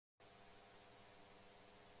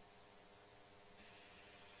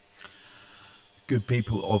good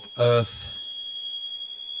people of Earth.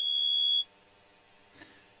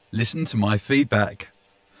 Listen to my feedback.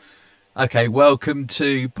 Okay, welcome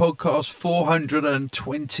to podcast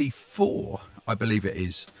 424, I believe it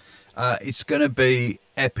is. It's going to be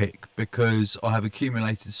epic because I have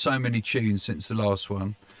accumulated so many tunes since the last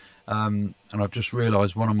one. And I've just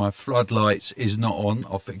realised one of my floodlights is not on.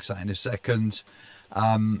 I'll fix that in a second.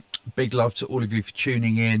 Big love to all of you for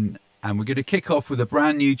tuning in. And we're going to kick off with a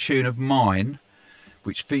brand new tune of mine,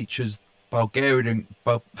 which features Bulgarian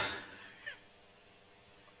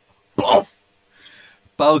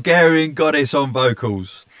Goddess on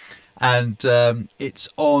vocals. And it's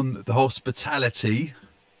on the Hospitality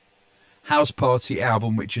House Party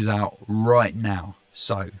album, which is out right now.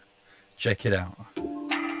 So check it out.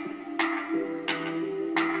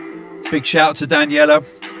 Big shout to Daniela.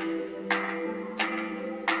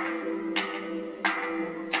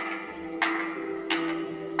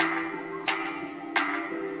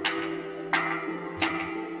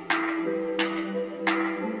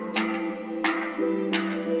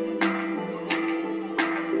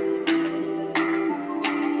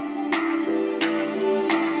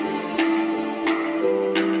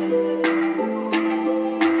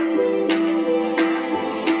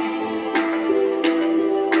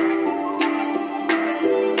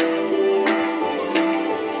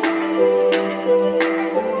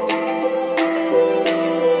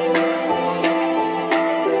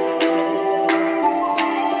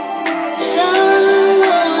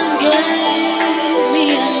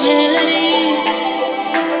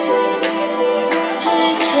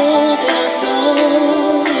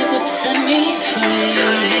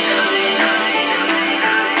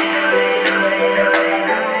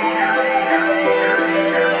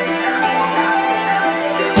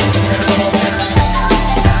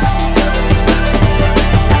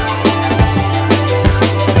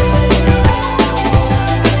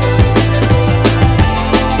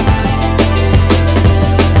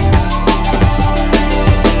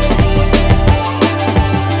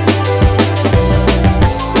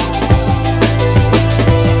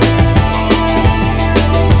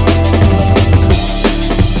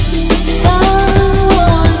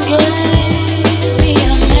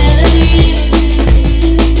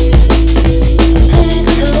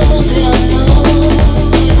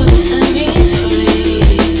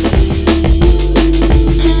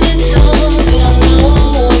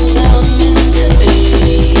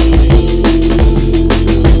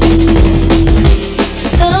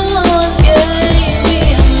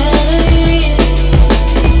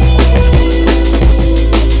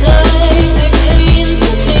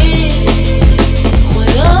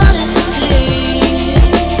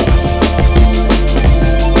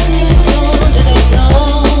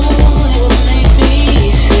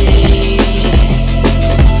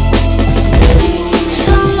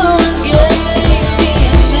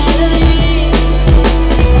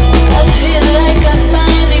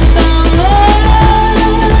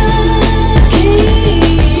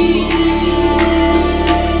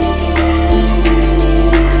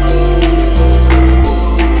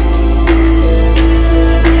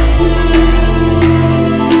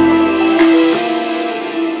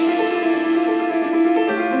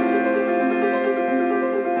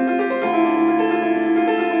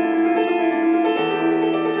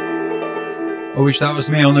 I wish that was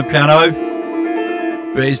me on the piano,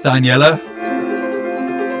 but it's Daniela.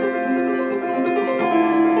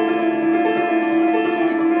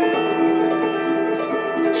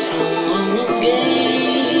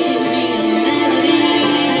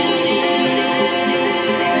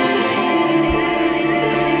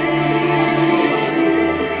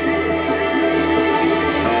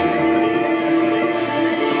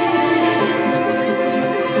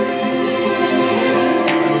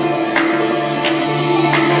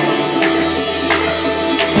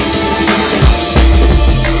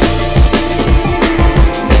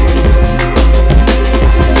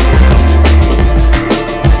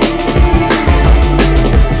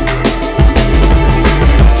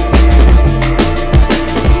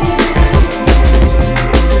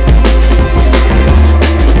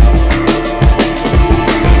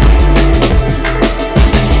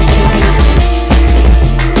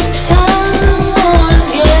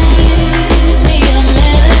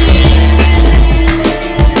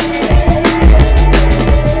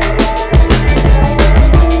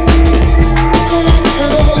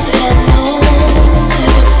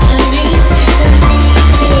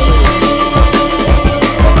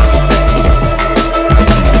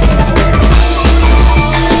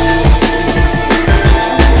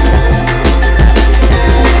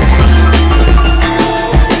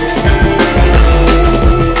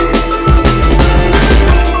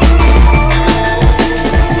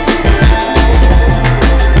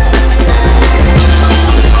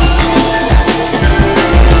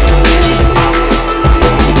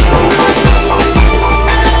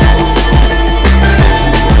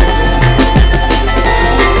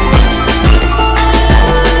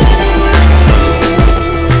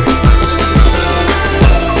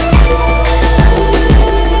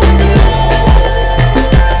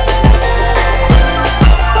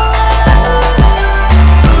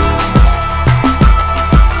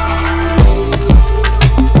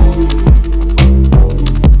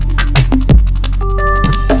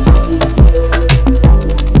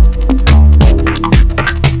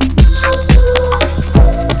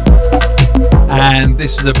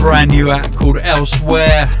 This is a brand new act called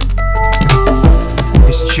Elsewhere.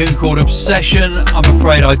 It's a tune called Obsession. I'm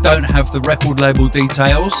afraid I don't have the record label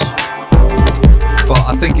details, but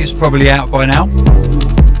I think it's probably out by now.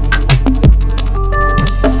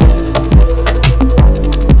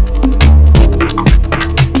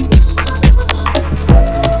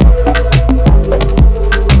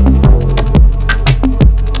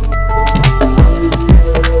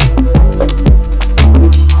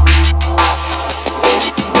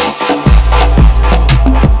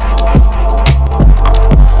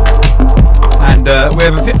 We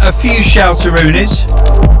have a few shouteroonies.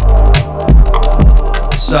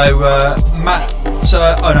 So Matt,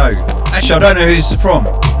 oh no, actually I don't know who this is from.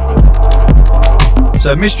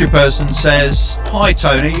 So mystery person says, hi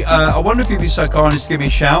Tony, I wonder if you'd be so kind as to give me a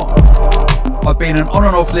shout. I've been an on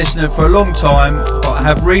and off listener for a long time, but I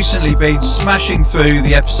have recently been smashing through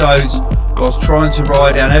the episodes whilst trying to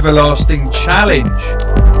ride an everlasting challenge,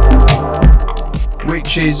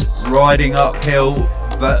 which is riding uphill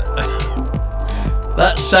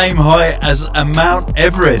that same height as a Mount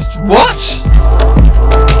Everest. What?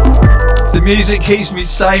 The music keeps me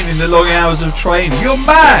sane in the long hours of training. You're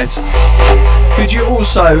mad! Could you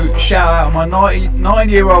also shout out my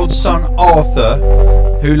 9-year-old son Arthur,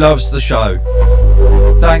 who loves the show?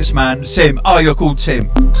 Thanks man. Tim. Oh, you're called Tim.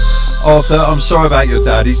 Arthur, I'm sorry about your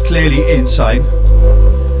dad. He's clearly insane.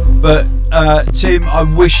 But Tim, I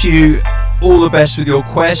wish you all the best with your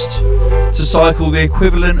quest to cycle the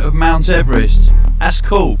equivalent of Mount Everest. That's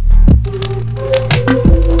cool.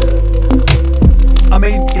 I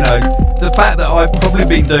mean, you know, the fact that I've probably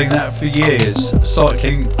been doing that for years,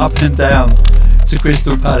 cycling up and down to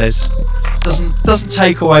Crystal Palace, doesn't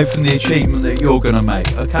take away from the achievement that you're going to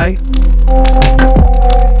make, okay?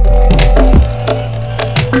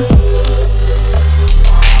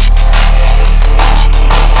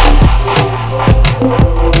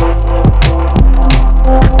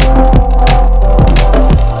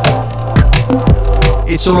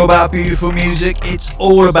 It's all about beautiful music. It's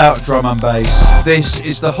all about drum and bass. This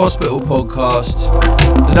is the Hospital Podcast,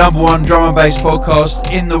 the #1 drum and bass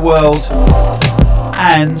podcast in the world.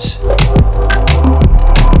 And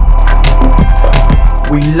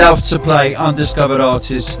we love to play undiscovered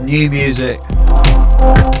artists, new music,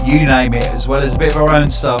 you name it, as well as a bit of our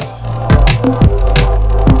own stuff.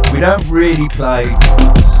 We don't really play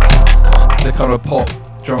the kind of pop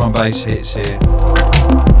drum and bass hits here.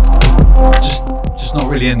 Just not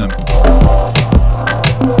really in them.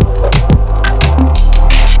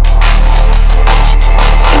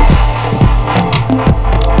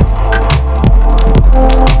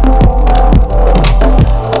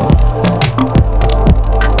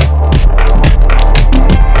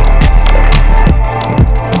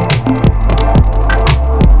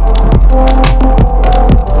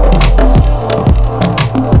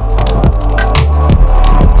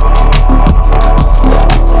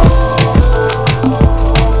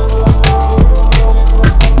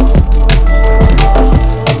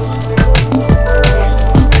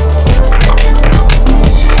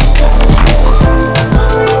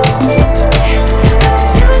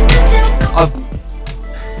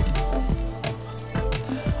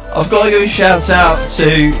 I've got to give a shout out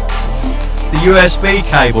to the USB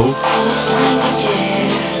cable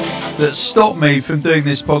that stopped me from doing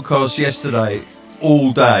this podcast yesterday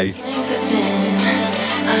all day.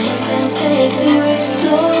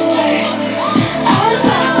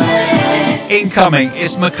 Incoming,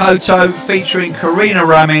 it's Makoto featuring Karina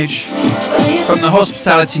Ramage from the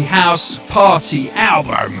Hospitality House Party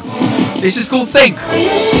album. This is called Think.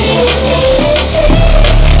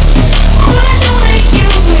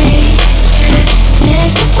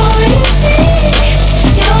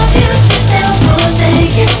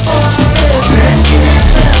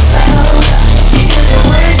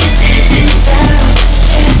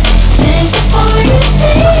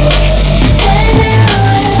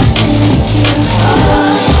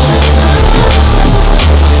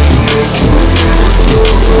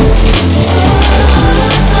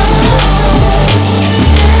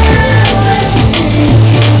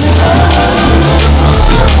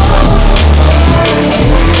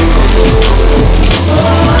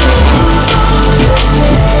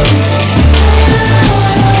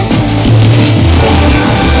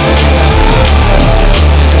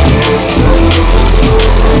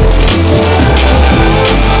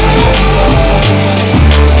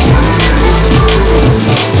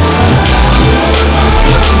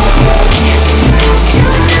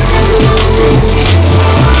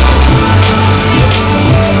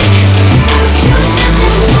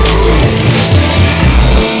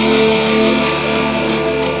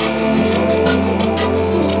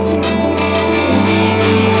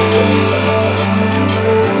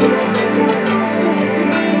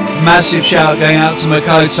 Massive shout going out to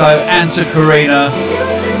Makoto and to Karina.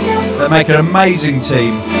 They make an amazing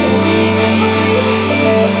team.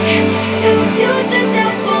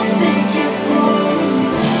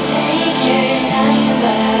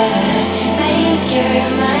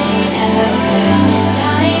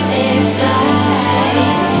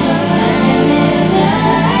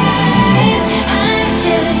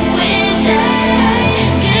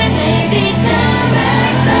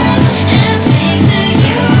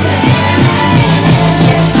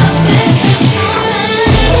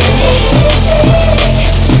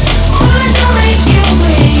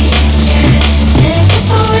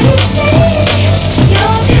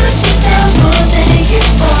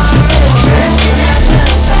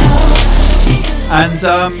 And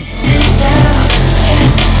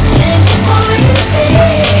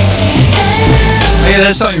yeah,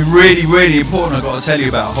 there's something really, really important I've got to tell you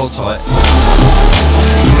about Hold Tight.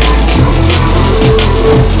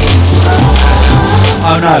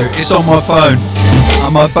 Oh no, it's on my phone,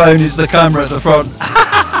 and my phone is the camera at the front.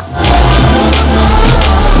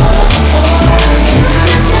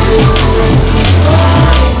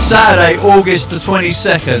 Saturday, August the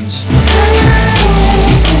 22nd.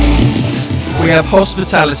 We have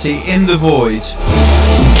Hospitality in the Void.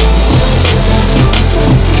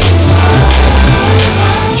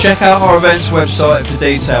 Check out our events website for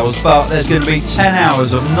details, but there's going to be 10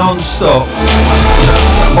 hours of non-stop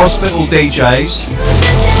hospital DJs,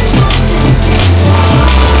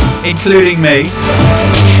 including me,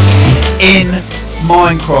 in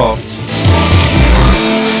Minecraft.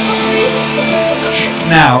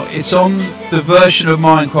 Now, it's on the version of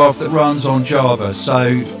Minecraft that runs on Java,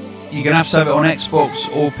 so you're going to have it on Xbox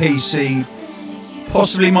or PC.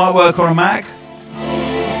 Possibly might work on a Mac,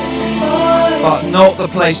 but not the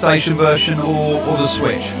PlayStation version or the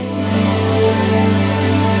Switch.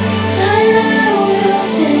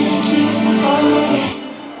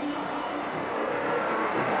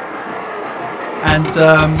 And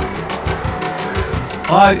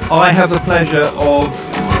I have the pleasure of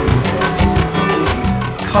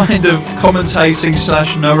kind of commentating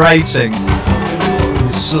 / narrating /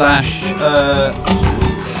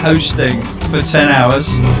 hosting for 10 hours.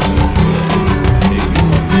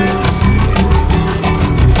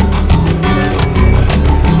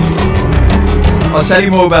 I'll tell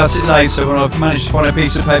you more about it later when I've managed to find a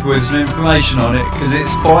piece of paper with some information on it, because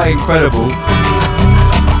it's quite incredible.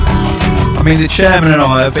 I mean, the chairman and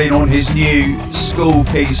I have been on his new school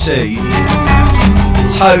PC,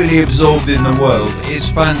 totally absorbed in the world. It's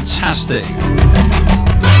fantastic.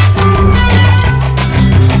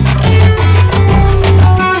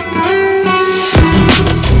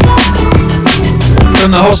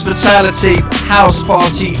 From the Hospitality House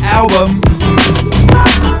Party album,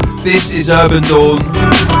 this is Urban Dawn.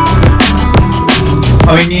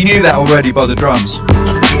 I mean, you knew that already by the drums.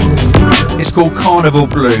 It's called Carnival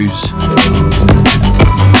Blues.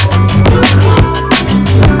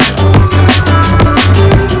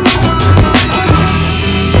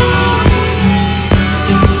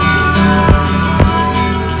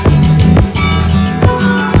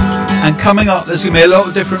 And coming up, there's going to be a lot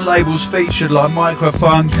of different labels featured, like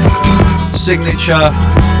Microfunk, Signature.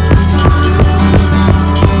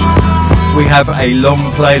 We have a long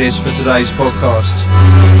playlist for today's podcast.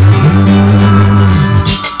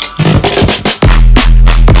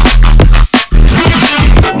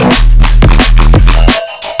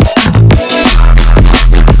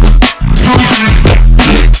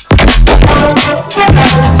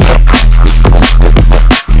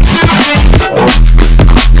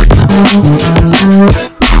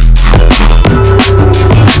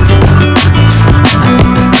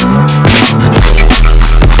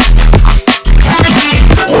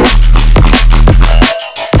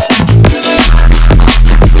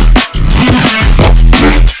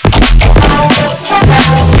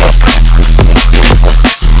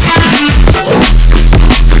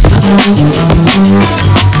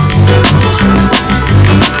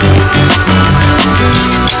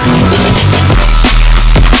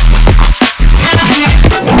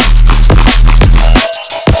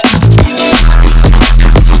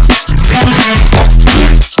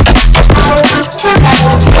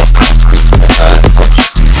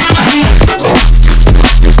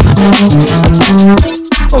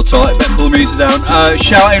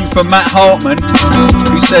 Shouting from Matt Hartman,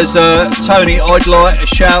 who says, Tony, I'd like a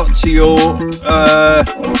shout to your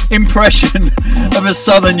impression of a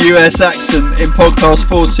southern US accent in podcast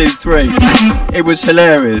 423. It was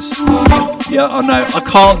hilarious. Yeah, I know. I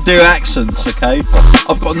can't do accents, okay?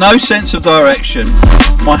 I've got no sense of direction.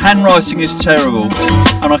 My handwriting is terrible,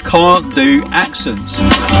 and I can't do accents.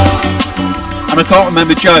 And I can't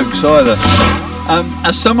remember jokes either.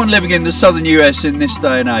 As someone living in the southern US in this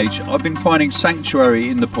day and age, I've been finding sanctuary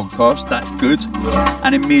in the podcast, that's good,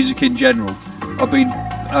 and in music in general. I've been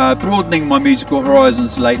broadening my musical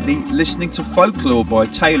horizons lately, listening to Folklore by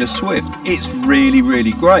Taylor Swift. It's really,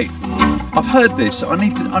 really great. I've heard this, I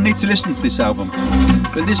need to listen to this album.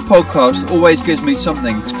 But this podcast always gives me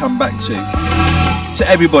something to come back to. To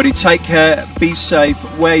everybody, take care, be safe,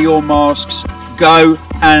 wear your masks, go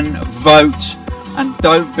and vote, and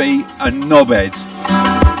don't be a knobhead.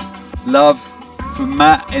 Love from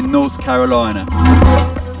Matt in North Carolina.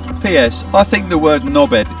 P.S. I think the word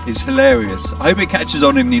knobhead is hilarious. I hope it catches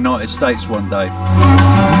on in the United States one day.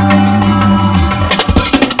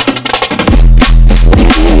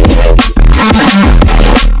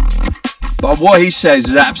 But what he says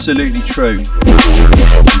is absolutely true.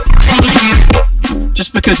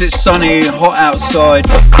 Just because it's sunny and hot outside,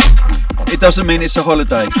 it doesn't mean it's a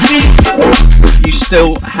holiday. You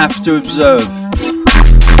still have to observe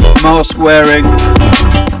mask wearing,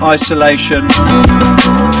 isolation.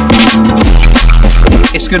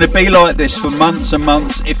 It's going to be like this for months and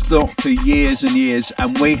months, if not for years and years,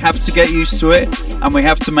 and we have to get used to it and we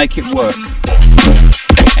have to make it work.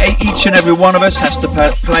 Each and every one of us has to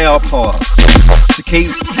play our part to keep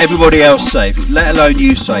everybody else safe, let alone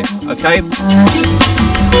you safe, okay?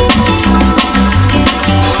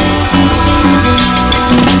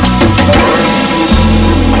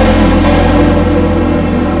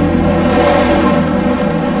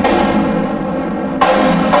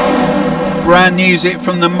 Brand music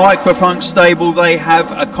from the Microfunk stable. They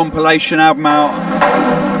have a compilation album out.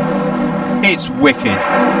 It's wicked.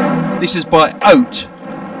 This is by Oat.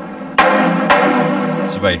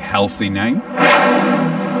 It's a very healthy name.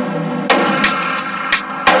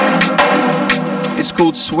 It's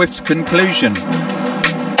called Swift Conclusion,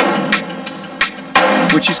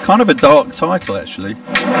 which is kind of a dark title actually.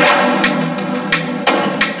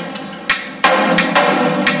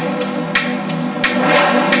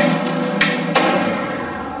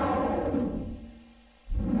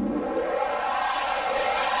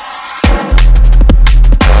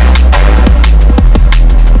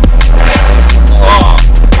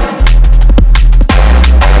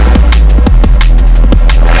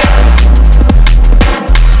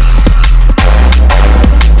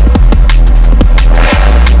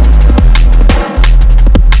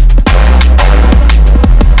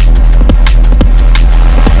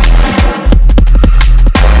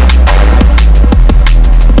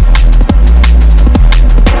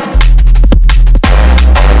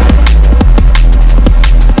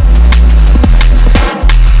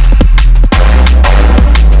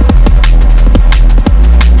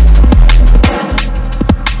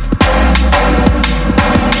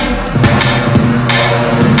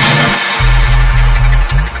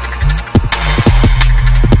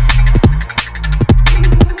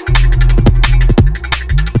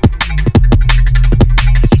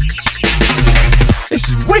 This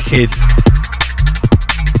is wicked.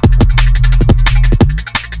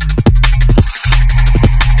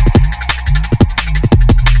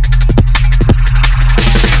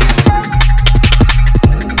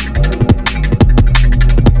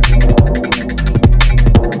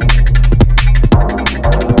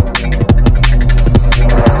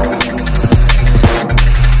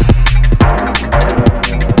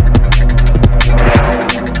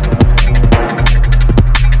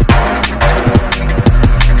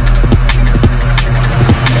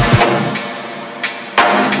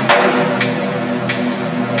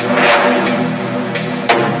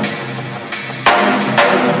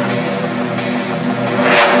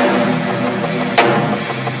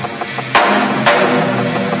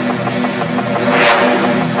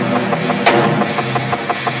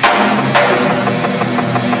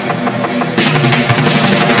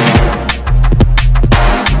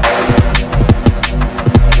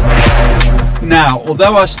 Now,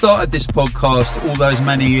 although I started this podcast all those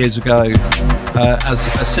many years ago as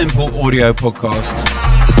a simple audio podcast,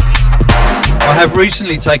 I have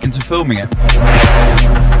recently taken to filming it.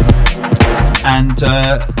 And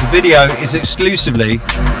the video is exclusively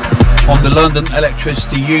on the London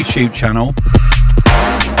Electricity YouTube channel,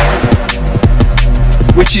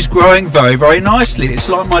 which is growing very, very nicely. It's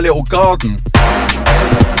like my little garden,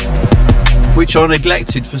 which I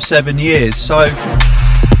neglected for 7 years. So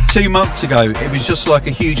 2 months ago it was just like a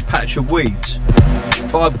huge patch of weeds,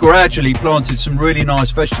 but I've gradually planted some really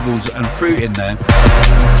nice vegetables and fruit in there,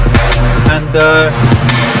 and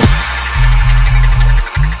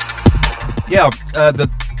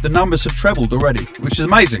the numbers have trebled already, which is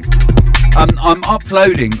amazing. I'm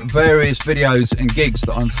uploading various videos and gigs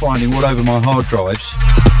that I'm finding all over my hard drives,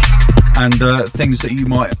 and things that you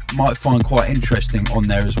might find quite interesting on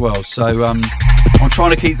there as well. So I'm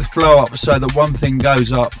trying to keep the flow up so that one thing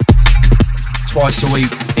goes up twice a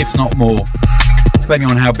week, if not more, depending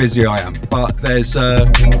on how busy I am. But there's a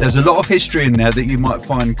lot of history in there that you might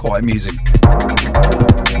find quite amusing.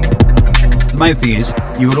 The main thing is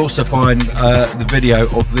you will also find the video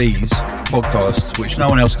of these podcasts, which no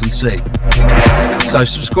one else can see. So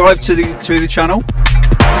subscribe to the channel.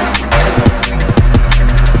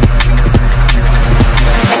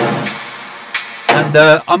 And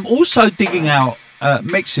I'm also digging out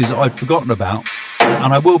mixes I'd forgotten about,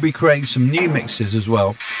 and I will be creating some new mixes as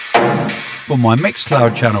well for my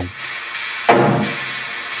Mixcloud channel,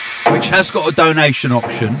 which has got a donation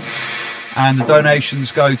option, and the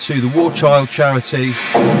donations go to the War Child charity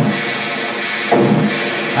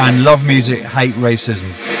and Love Music, Hate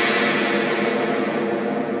Racism.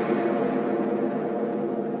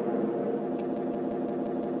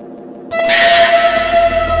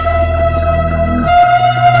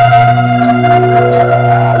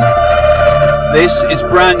 This is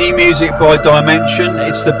brand new music by Dimension.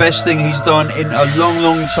 It's the best thing he's done in a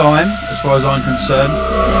long time, as far as I'm concerned.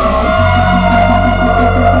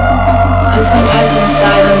 And sometimes in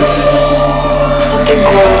silence, something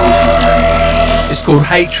grows. It's called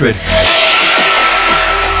Hatred.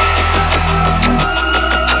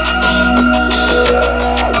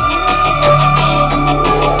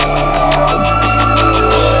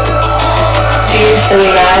 Do you feel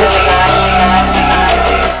alive?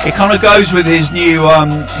 It kind of goes with his new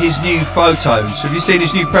photos. Have you seen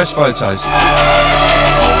his new press photos?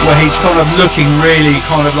 Where he's kind of looking really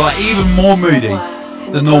kind of like even more moody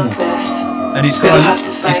than normal. And he's kind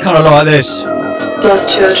of like this. Lost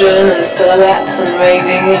children and silhouettes and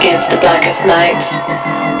raving against the blackest night.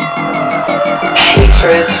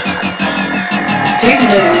 Hatred. Do you even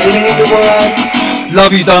know the meaning of the word?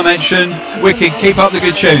 Love you, Dimension. Wicked. Keep up the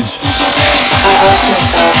good tunes. I ask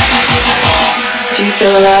myself, do you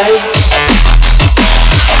feel alive?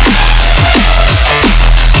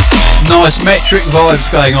 Nice metric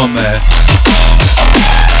vibes going on there.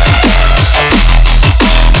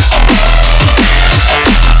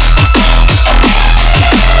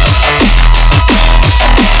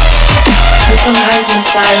 And sometimes in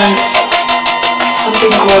silence,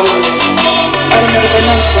 something grows. I don't know,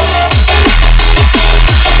 dimension.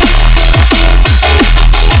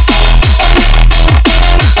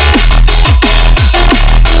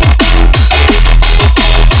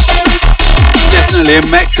 Definitely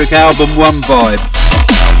a Metric album 1 vibe.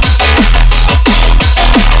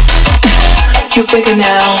 You're bigger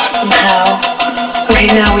now, somehow. Okay,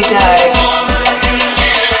 now we dive.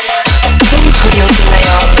 So you put your delay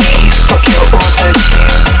on me, fuck your auto-tune,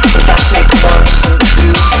 with atomic ones and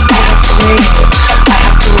twos. I have cream, I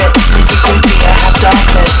have grit, nitty-gritty, I have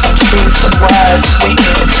darkness and truth and words,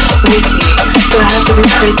 wicked, witty. Do I have to be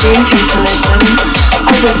pretty for you to listen?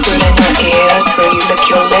 I whisper in your ear, till you lick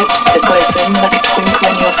your lips that glisten like a twinkle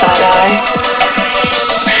in your third eye.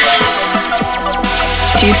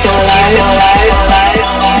 Do you feel alive?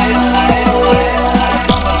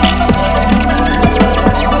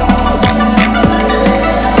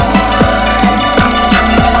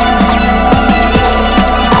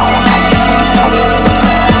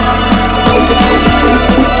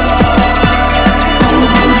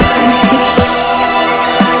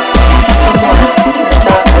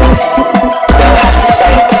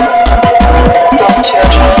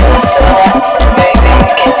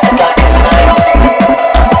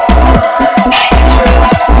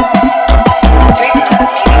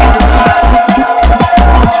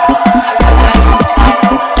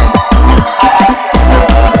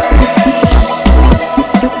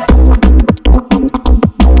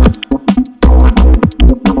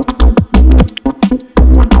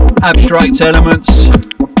 Abstract Elements,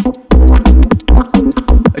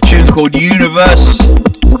 a tune called Universe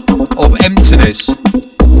of Emptiness.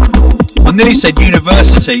 I nearly said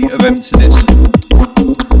University of Emptiness.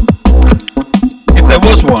 If there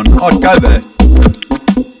was one, I'd go there.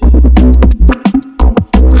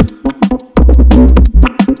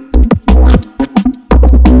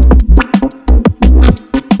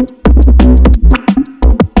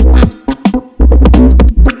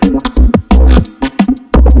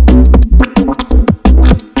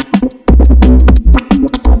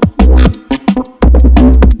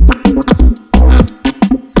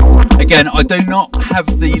 Again, I do not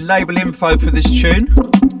have the label info for this tune,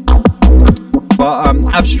 but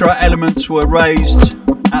Abstract Elements were raised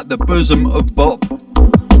at the bosom of bop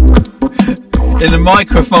in the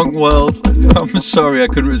microfunk world. I'm sorry, I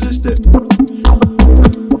couldn't resist it.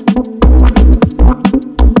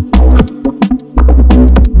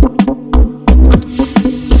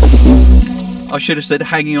 should have said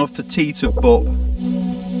hanging off the tee to bop.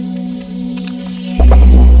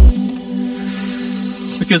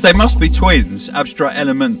 Because they must be twins, Abstract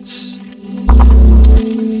Elements.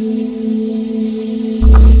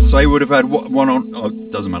 So they would have had one on... Oh,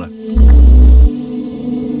 doesn't matter.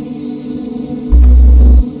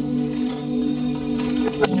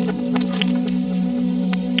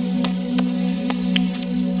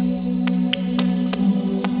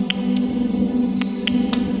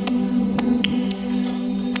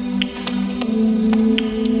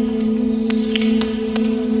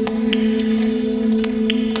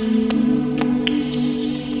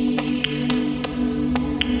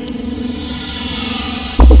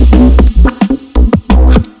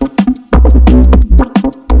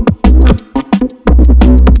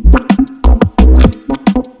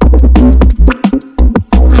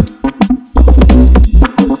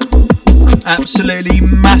 Absolutely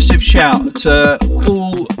massive shout to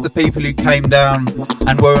all the people who came down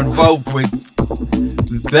and were involved with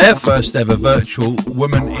their first ever virtual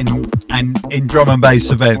Women in Drum and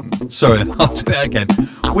Bass event. Sorry, I'll do that again.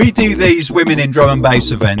 We do these Women in Drum and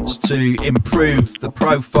Bass events to improve the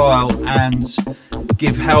profile and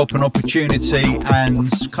give help and opportunity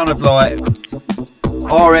and kind of like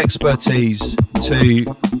our expertise to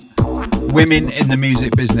women in the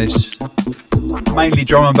music business. Mainly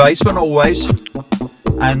drum and bass, but not always,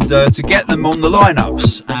 and to get them on the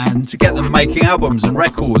lineups and to get them making albums and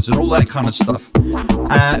records and all that kind of stuff,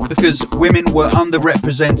 because women were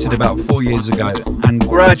underrepresented about 4 years ago, and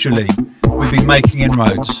gradually we've been making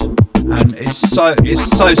inroads, and it's so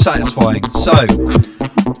satisfying. So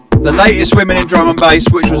the latest Women in Drum and Bass,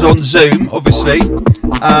 which was on Zoom, obviously,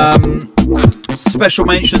 special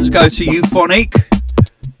mentions go to Euphonic,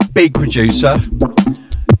 big producer,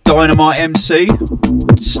 Dynamite MC,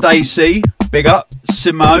 Stacey, big up,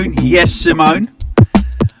 Simone, yes Simone,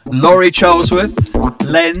 Laurie Charlesworth,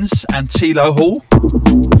 Lens and Tilo Hall.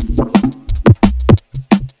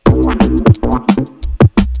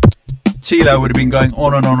 Tilo would have been going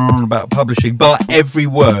on and on and on about publishing, but every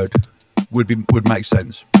word would make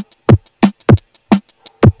sense.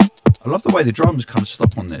 I love the way the drums kind of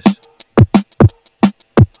stop on this.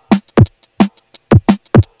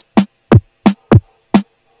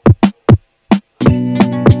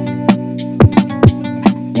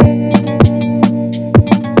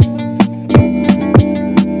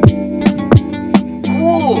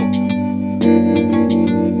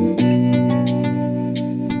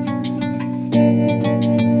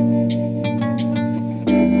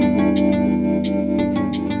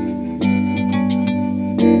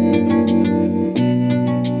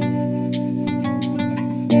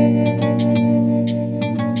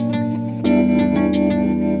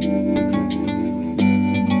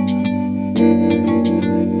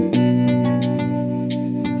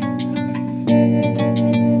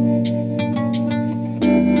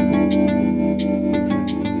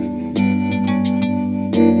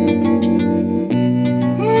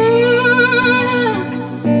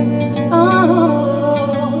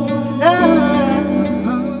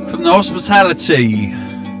 Hospitality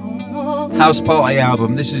House Party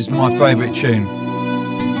album. This is my favourite tune.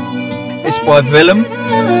 It's by Willem.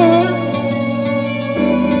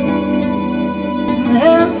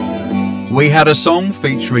 We Had a Song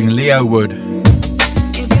featuring Leo Wood.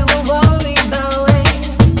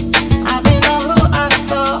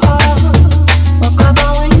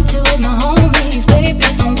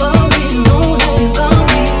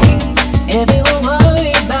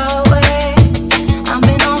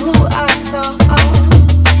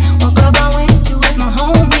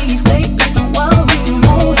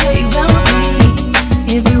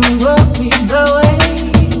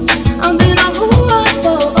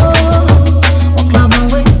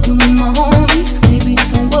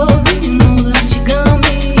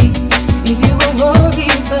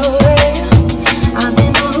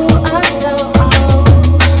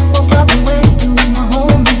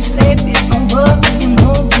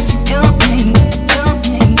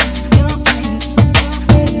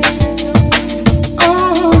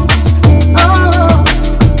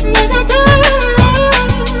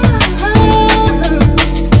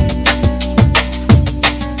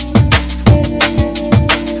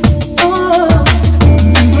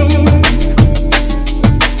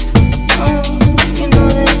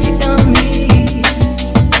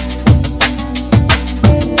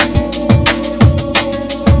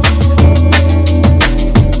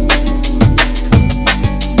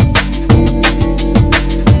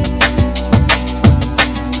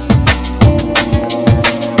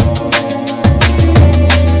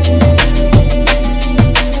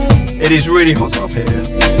 It is really hot up here.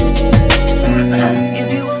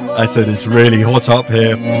 I said it's really hot up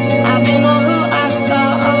here. I've been on who I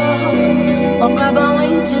saw. Or club I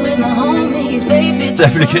went to with my homies, baby.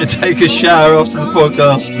 Definitely going to take a shower after the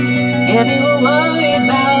podcast. If you were worried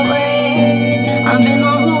about rain, I've been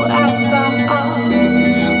on who I saw.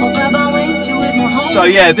 Or club I went to with my homies. So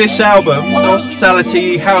yeah, this album, the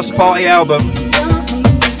Hospitality House Party album,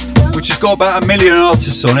 which has got about 1 million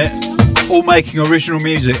artists on it, all making original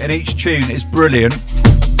music, and each tune is brilliant,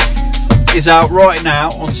 is out right now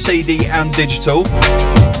on CD and digital.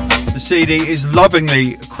 The CD is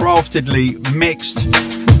lovingly, craftedly mixed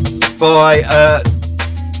by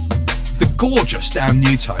the gorgeous Dan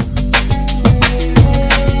Newton.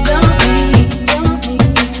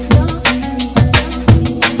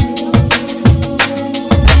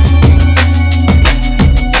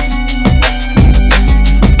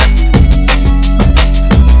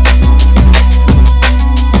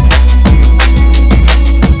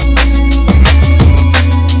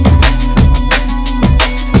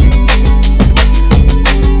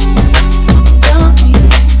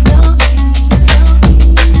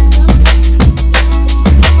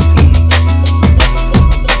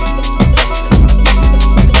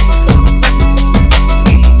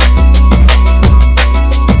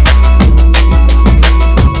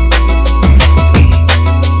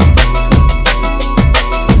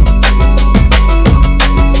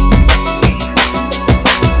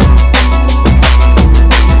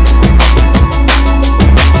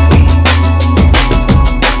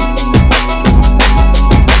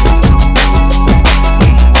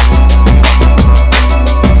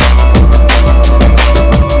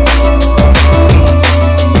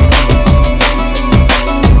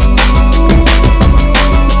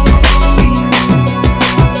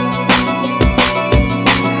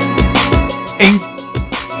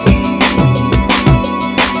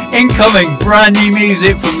 Incoming brand new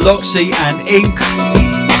music from Loxy and Ink.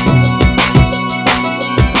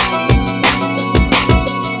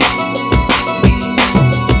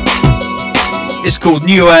 It's called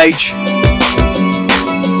New Age.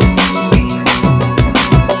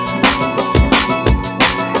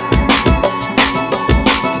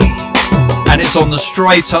 And it's on the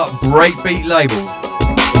Straight Up Breakbeat label.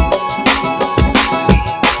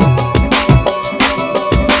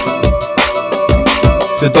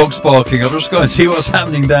 The dog's barking. I'm just going to see what's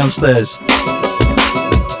happening downstairs.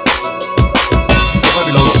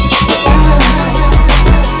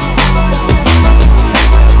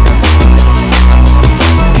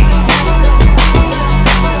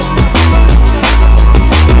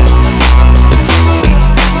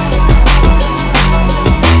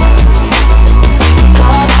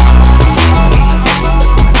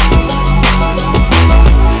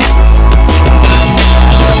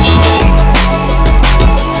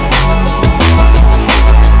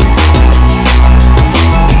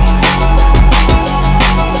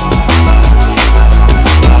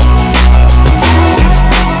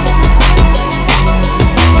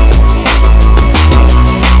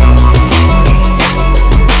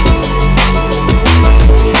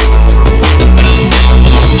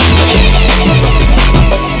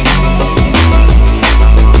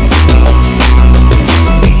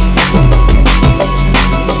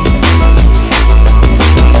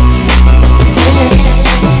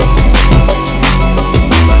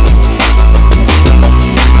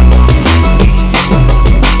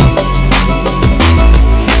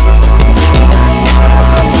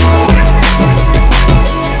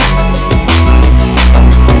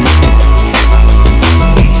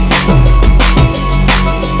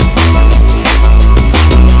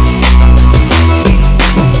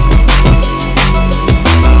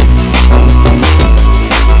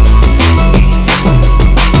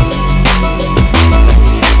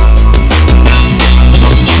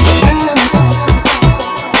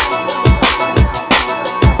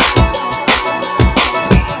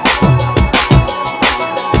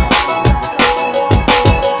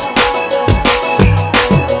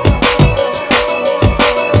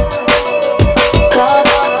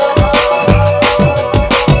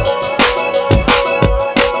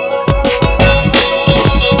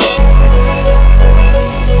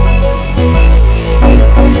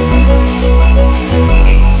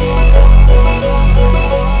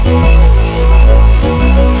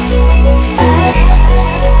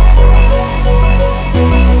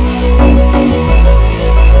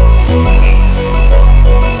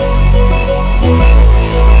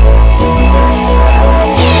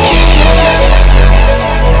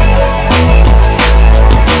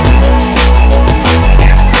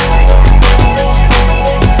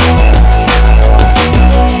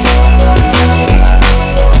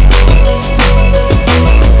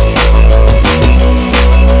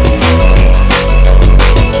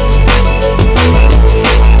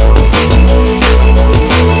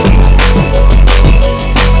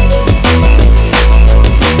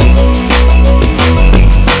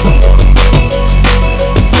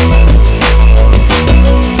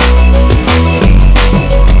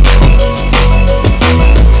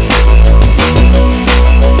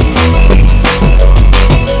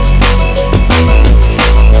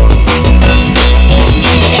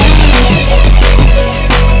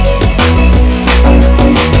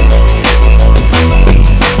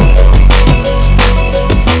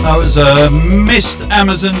 was a missed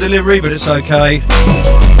Amazon delivery, but it's okay.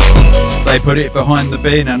 They put it behind the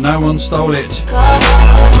bin and no one stole it.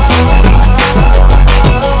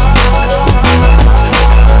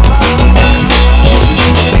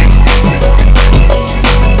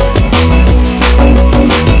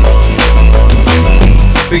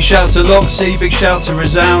 Big shout to Loxy, big shout to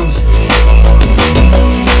Resound.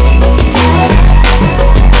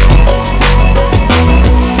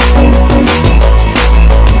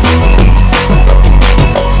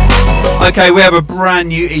 Okay, we have a brand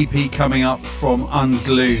new EP coming up from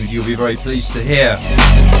Unglued. You'll be very pleased to hear.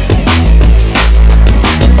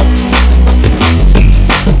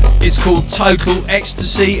 It's called Total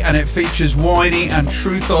Ecstasy and it features Winey and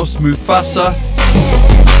Truthos Mufasa.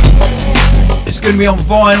 It's going to be on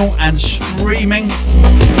vinyl and streaming.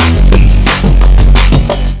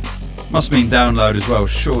 Must mean download as well,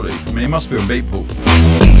 surely. I mean, it must be on Beatport.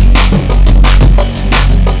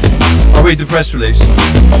 I'll read the press release.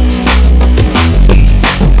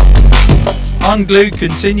 Unglued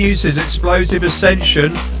continues his explosive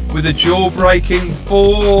ascension with a jaw-breaking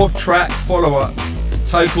 4-track follow-up,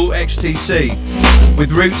 Total XTC.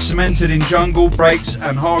 With roots cemented in jungle, breaks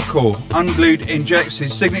and hardcore, Unglued injects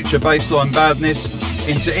his signature bassline badness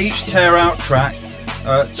into each tear-out track,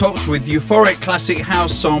 topped with euphoric classic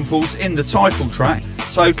house samples in the title track,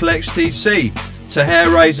 Total XTC, to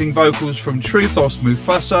hair-raising vocals from Truthos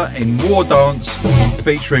Mufasa in War Dance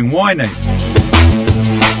featuring Winey.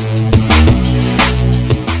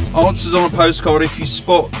 Answers on a postcard if you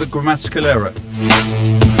spot the grammatical error.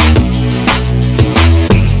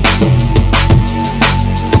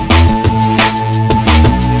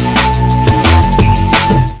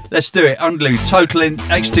 Let's do it. Unglued, Total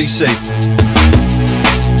XTC.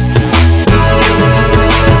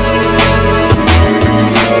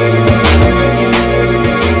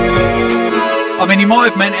 I mean, he might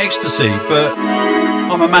have meant ecstasy, but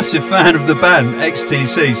I'm a massive fan of the band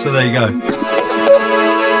XTC, so there you go.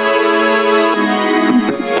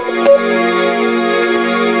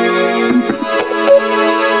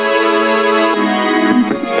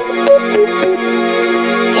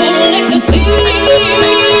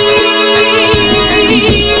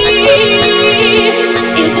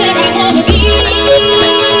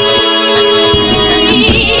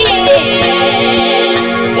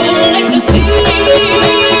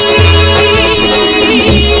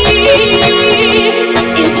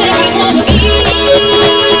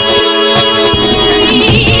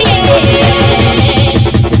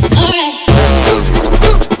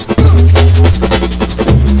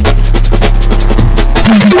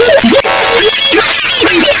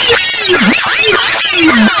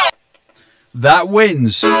 That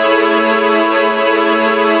wins.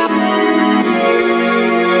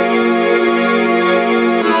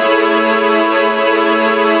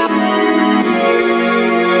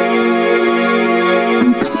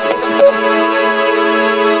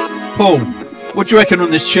 Paul, what do you reckon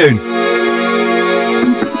on this tune?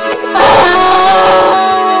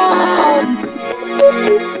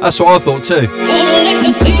 That's what I thought too.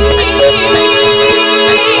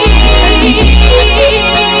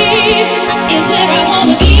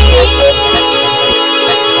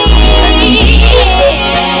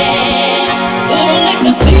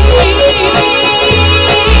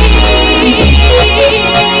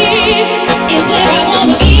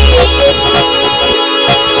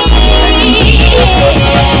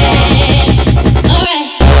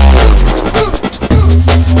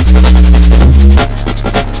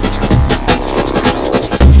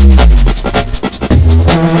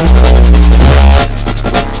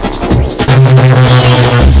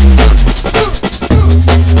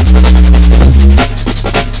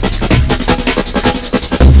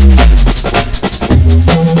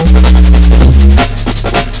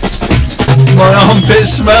 It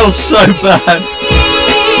smells so bad.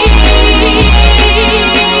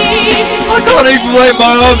 I can't even wave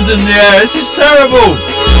my arms in the air. This is terrible.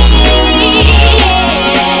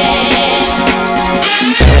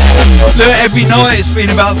 Look, every night it's been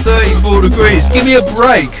about 34 degrees. Give me a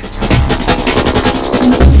break.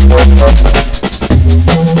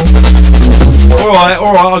 Alright,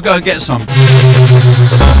 I'll go and get some.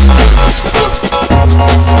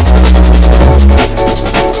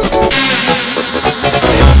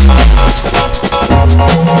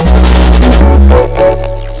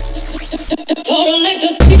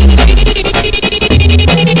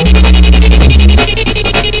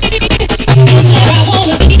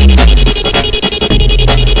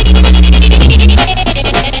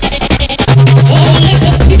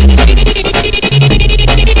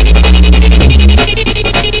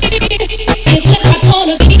 It's where I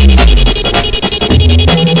wanna be.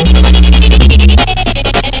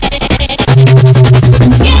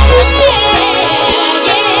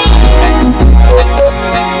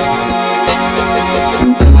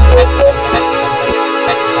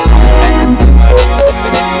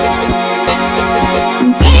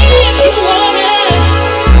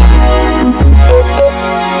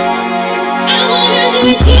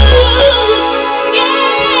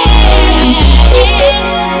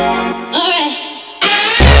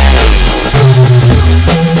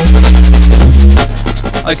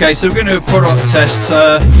 Okay, so we're going to do a product test.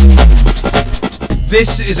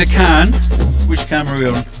 This is a can. Which can are we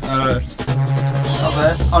on? Up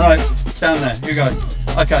there? Oh no, down there. Here we go.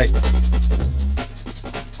 Okay.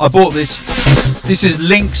 I bought this. This is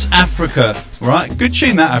Lynx Africa, right? Good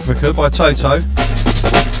tune, that, Africa, by Toto.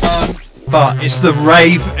 But it's the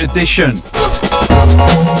rave edition.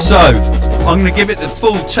 So, I'm going to give it the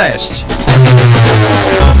full test.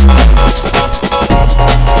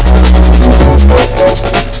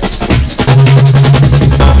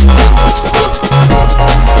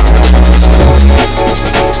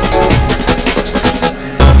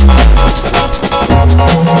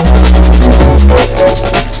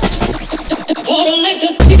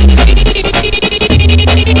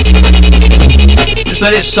 Just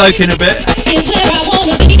let it soak in a bit.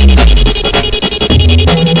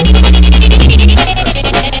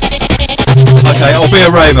 Okay, I'll be a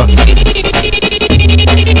raver.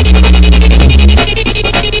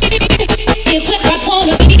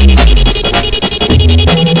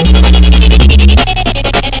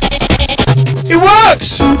 It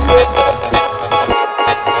works!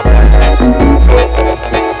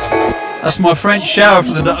 That's my French shower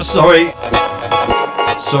for the day.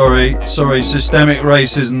 Sorry, systemic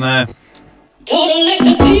racism there.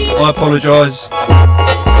 I apologise.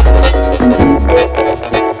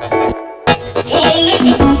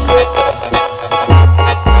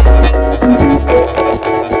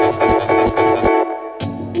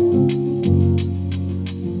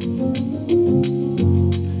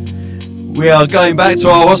 We are going back to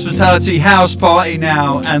our hospitality house party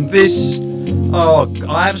now, and this, I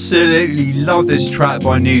absolutely love this track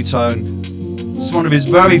by Newtone. It's one of his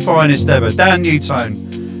very finest ever. Dan Newtone,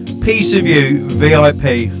 Piece of You,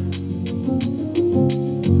 VIP.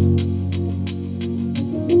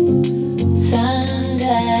 Thunder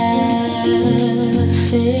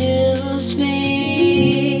fills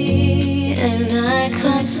me and I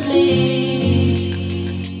can't sleep.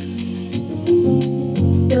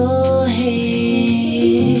 You're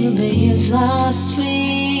here, but you've lost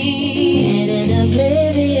me in an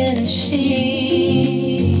oblivion of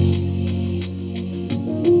sheets.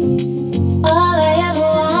 All I ever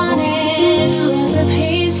wanted was a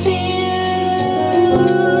piece of you,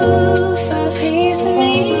 for a piece of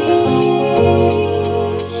me.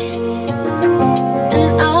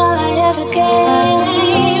 And all I ever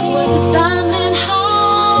gave was a stumbling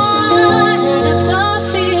heart and a door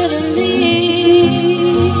for you to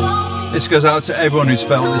leave. This goes out to everyone who's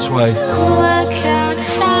felt this way. Work out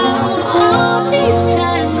how all these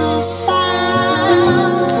tangles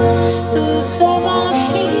found the roots of our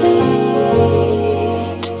feet.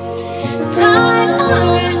 Tied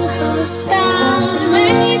our ankles down,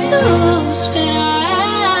 made the room spin around.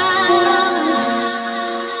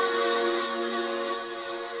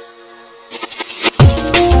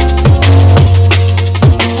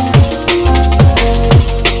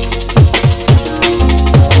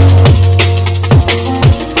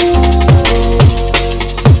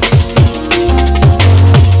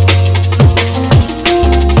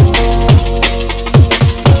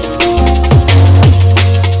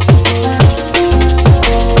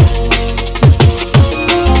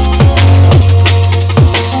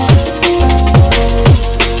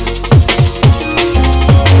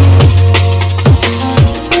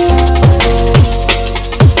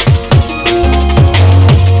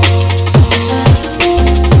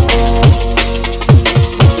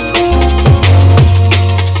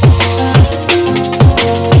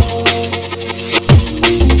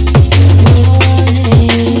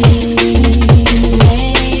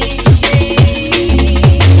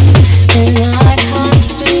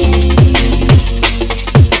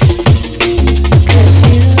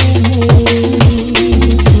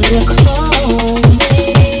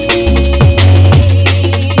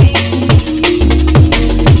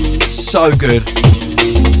 So good.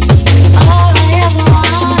 All I ever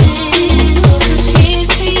wanted was a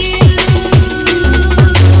piece of you,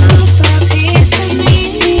 for a piece of me.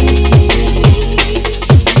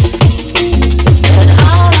 But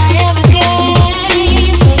all I ever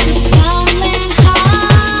gave was a stumbling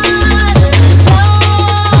heart and a door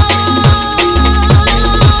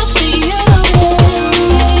for you.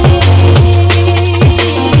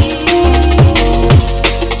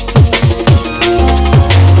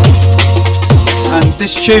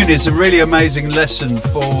 This tune is a really amazing lesson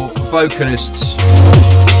for vocalists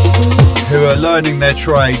who are learning their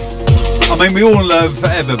trade. I mean, we all learn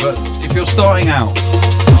forever, but if you're starting out,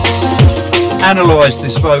 analyse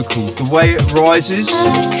this vocal, the way it rises,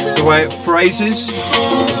 the way it phrases,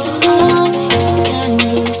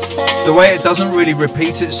 the way it doesn't really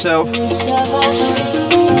repeat itself.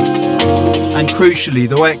 and crucially,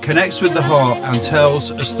 the way it connects with the heart and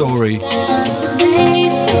tells a story.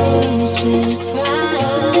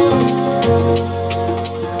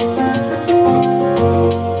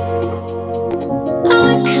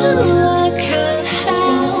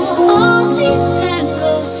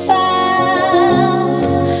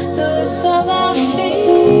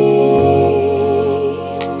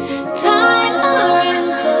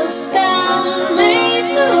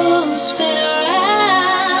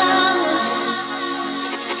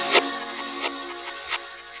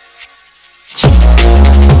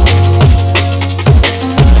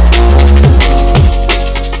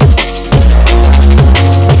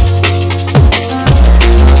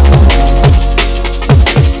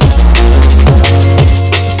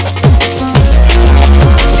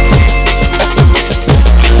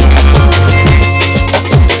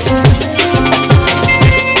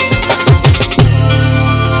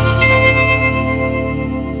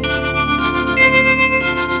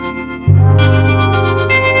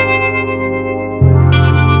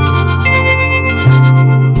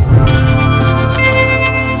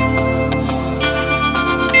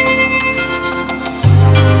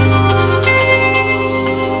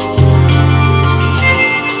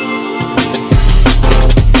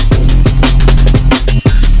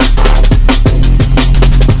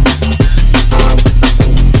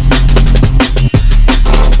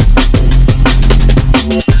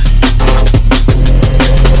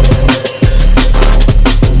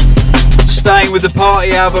 With the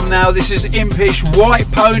party album now, this is Impish White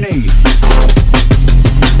Pony.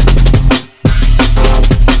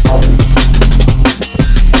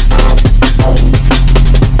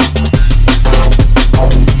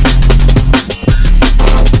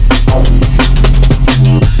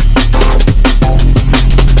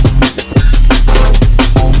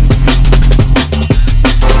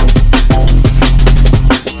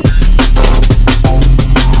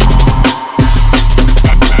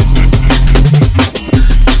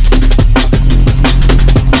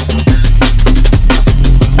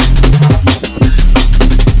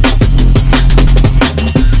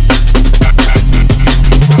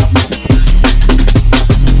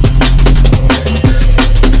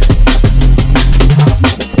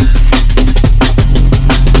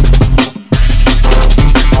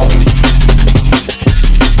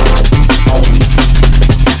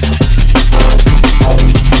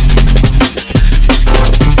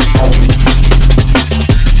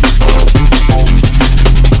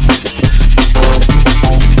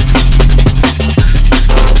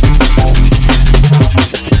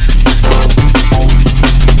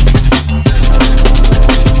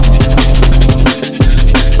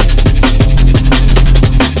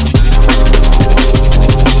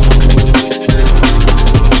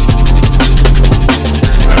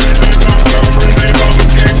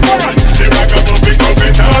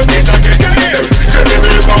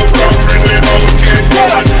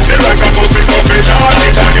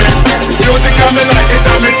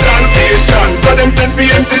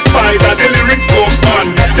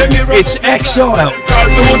 It's Exile.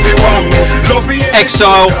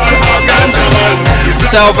 Exile.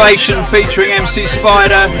 Salvation featuring MC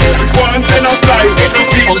Spider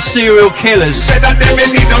on Serial Killers.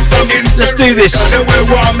 Let's do this.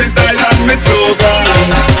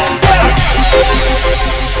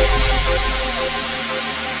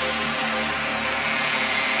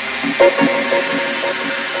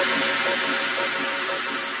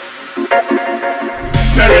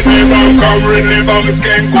 Covering the bombs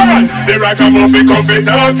can go on. The ragamuffin come fi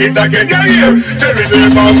talk it again. Yeah, yeah. Terry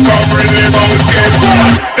the bomb covering the bombs can go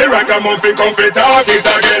on. The ragamuffin come fi talk it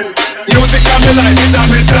again. Music and me life is a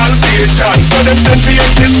me salvation. So them send me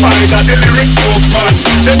identify that the lyrics smoke man.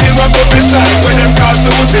 Them hear a go beside when them call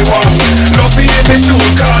Susie one. Love me in the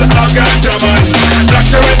tune called a ganja man. Black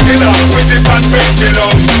cherry killer with the bad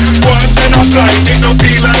pendulum. Once in a flight it don't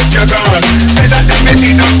feel like you're gone. Say that them me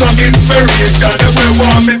need some inspiration. They will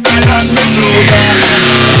want me style and me slogan.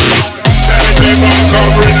 The bomb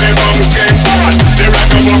covering the bomb skin. The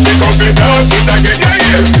ragamuffin come fi talk it again. Yeah,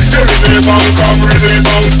 yeah. The bomb covering the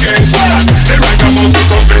bomb skin. The ragamuffin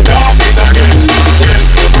come fi talk it again. The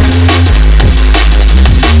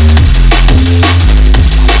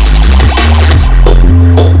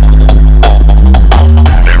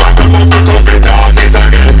ragamuffin come fi talk it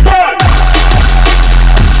again.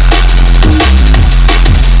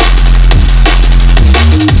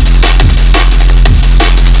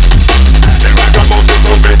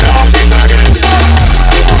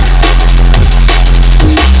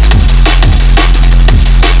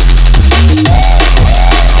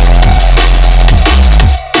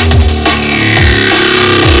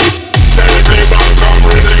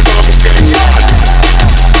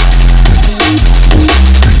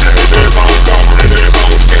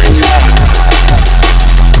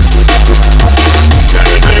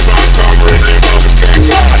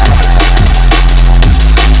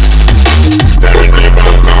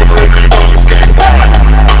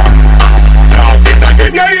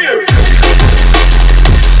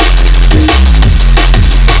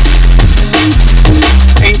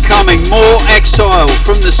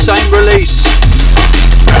 from the same release.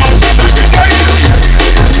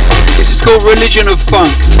 This is called Religion of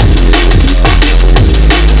Funk.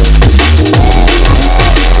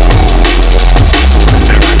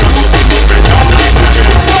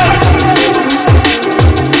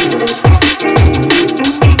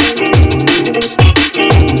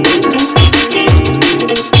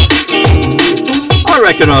 I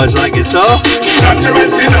recognise that guitar.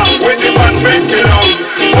 Saturating up when the band breaking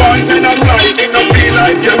out. Wanting a flight, it no feel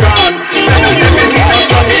like you're gone. Send a living in a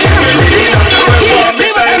song inspiration. Never want me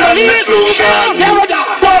silent, me slogan.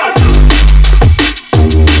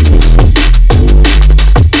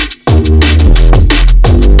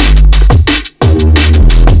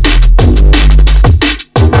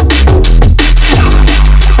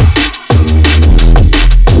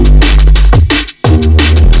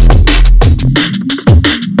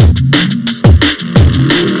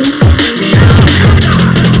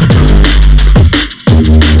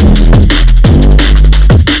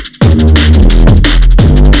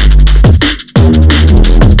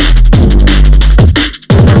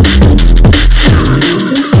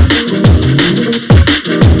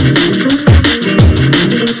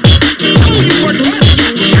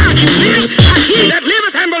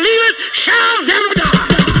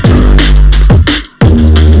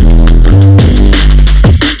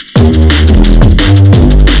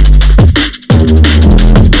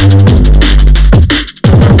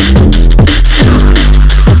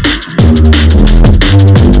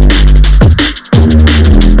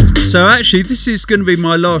 So actually this is going to be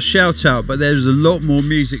my last shout out, but there's a lot more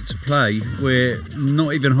music to play. We're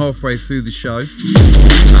not even halfway through the show.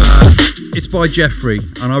 It's by Jeffrey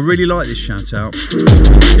and I really like this shout out.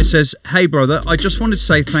 It says, "Hey brother, I just wanted to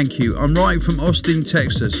say thank you. I'm writing from Austin,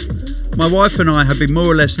 Texas. My wife and I have been more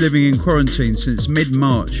or less living in quarantine since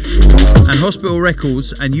mid-March, and Hospital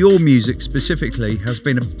Records and your music specifically has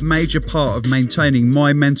been a major part of maintaining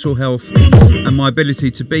my mental health and my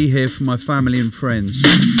ability to be here for my family and friends.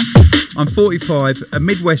 I'm 45, a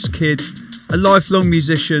Midwest kid, a lifelong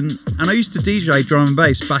musician, and I used to DJ drum and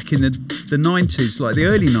bass back in the 90s, like the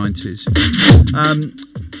early 90s.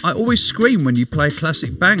 I always scream when you play a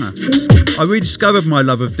classic banger. I rediscovered my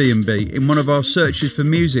love of D&B in one of our searches for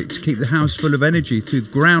music to keep the house full of energy through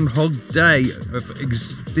Groundhog Day of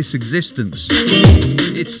this existence.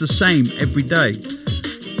 It's the same every day.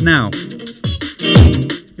 Now,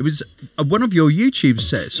 it was one of your YouTube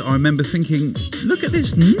sets. I remember thinking, look at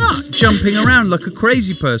this nut jumping around like a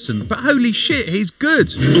crazy person, but holy shit, he's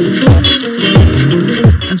good.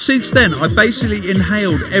 And since then, I basically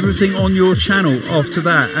inhaled everything on your channel after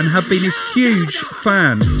that and have been a huge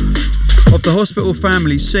fan of the Hospital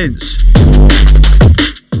family since.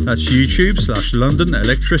 That's YouTube/London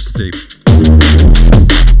Electricity.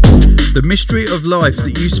 The mystery of life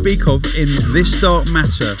that you speak of in This Dark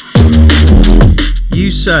Matter. You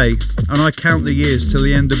say, and I count the years till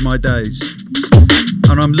the end of my days.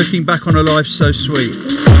 And I'm looking back on a life so sweet.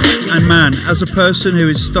 And man, as a person who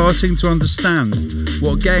is starting to understand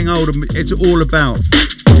what getting older is all about,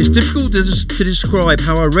 it's difficult to describe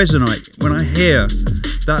how I resonate when I hear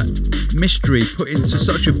that mystery put into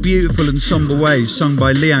such a beautiful and somber way, sung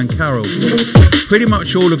by Leanne Carroll. Pretty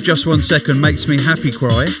much all of Just 1 Second makes me happy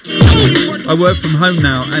cry. I work from home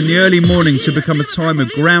now, and the early mornings have become a time of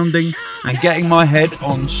grounding and getting my head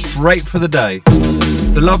on straight for the day.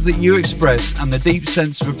 The love that you express and the deep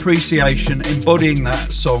sense of appreciation embodying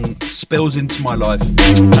that song spills into my life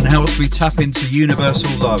and helps me tap into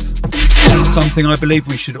universal love. Something I believe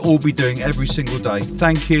we should all be doing every single day.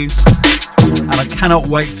 Thank you, and I cannot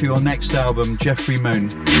wait for your next album, Jeffrey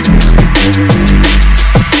Moon."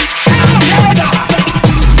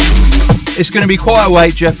 It's going to be quite a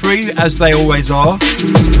wait, Jeffrey, as they always are.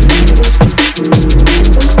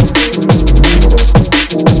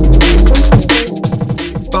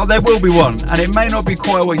 But there will be one, and it may not be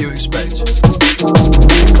quite what you expect.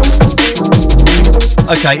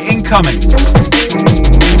 Okay, incoming.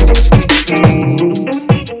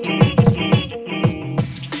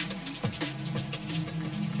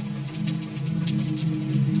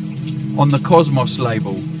 On the Cosmos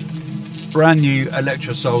label, brand new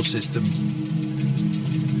Electro Soul system.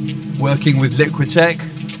 Working with Liquitech.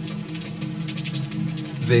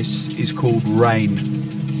 This is called Rain.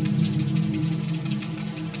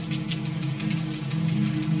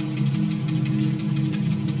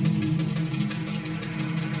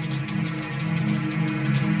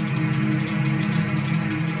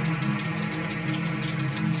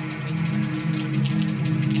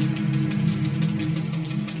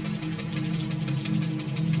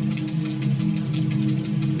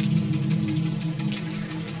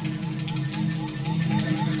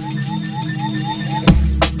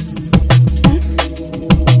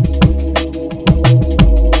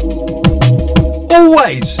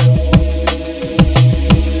 always.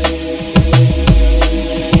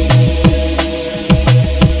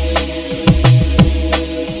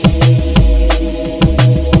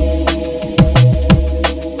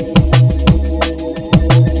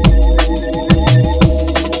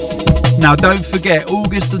 Now don't forget,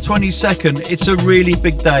 August the 22nd, it's a really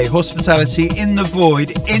big day. Hospitality in the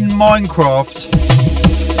Void in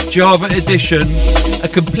Minecraft, Java Edition. A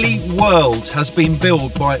complete world has been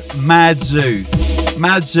built by Mad Zoo.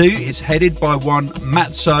 Mad Zoo is headed by one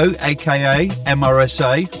Matzo, aka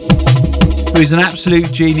MRSA, who is an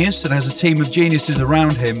absolute genius and has a team of geniuses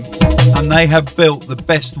around him, and they have built the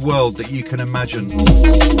best world that you can imagine.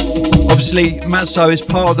 Obviously, Matzo is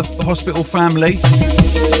part of the hospital family,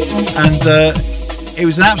 and it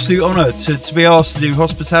was an absolute honour to be asked to do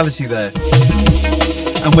hospitality there.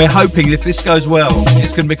 And we're hoping if this goes well,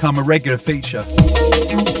 it's going to become a regular feature.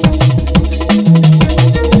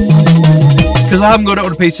 Because I haven't got it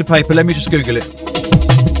on a piece of paper, let me just Google it.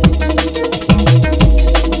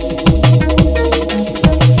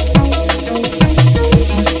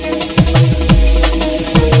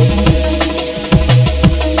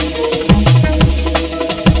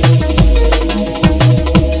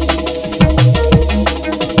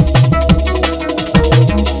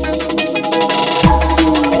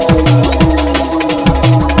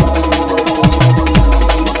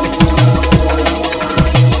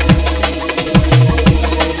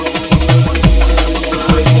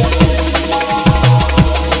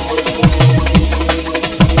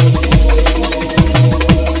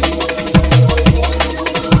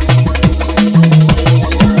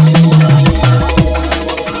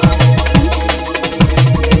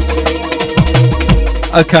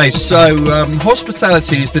 Okay, so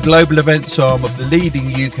Hospitality is the global events arm of the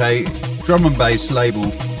leading UK drum and bass label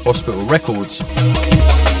Hospital Records.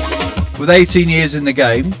 With 18 years in the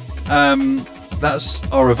game, that's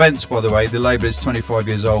our events, by the way. The label is 25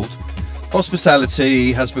 years old.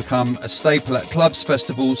 Hospitality has become a staple at clubs,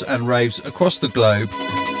 festivals and raves across the globe,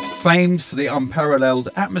 famed for the unparalleled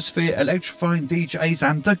atmosphere, electrifying DJs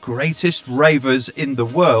and the greatest ravers in the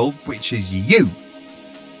world, which is you.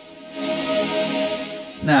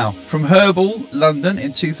 Now, from Herbal, London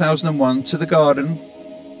in 2001 to The Garden.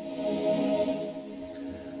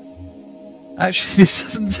 Actually, this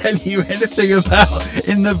doesn't tell you anything about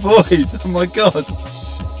In the Void. Oh my god.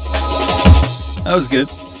 That was good.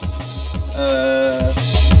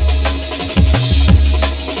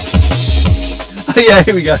 Oh yeah,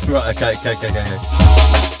 here we go. Right, okay.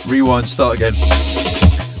 Rewind, start again.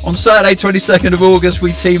 On Saturday 22nd of August,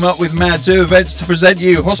 we team up with Mad Zoo Events to present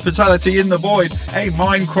you Hospitality in the Void, a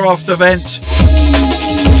Minecraft event.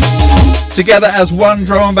 Together as one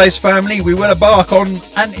drum and bass family, we will embark on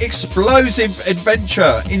an explosive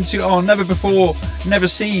adventure into our never before, never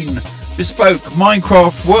seen, bespoke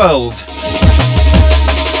Minecraft world.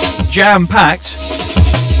 Jam-packed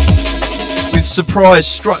with surprise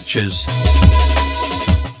structures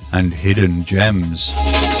and hidden gems.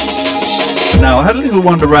 Now, I had a little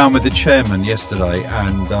wander around with the chairman yesterday,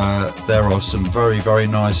 and there are some very, very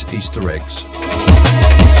nice Easter eggs.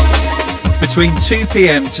 Between 2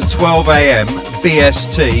 p.m. to 12 a.m.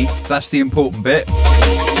 BST, that's the important bit.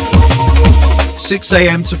 6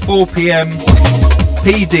 a.m. to 4 p.m.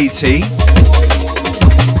 PDT.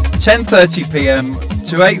 10:30 p.m.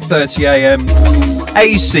 to 8:30 a.m.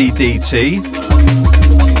 ACDT.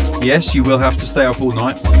 Yes, you will have to stay up all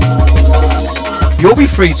night. You'll be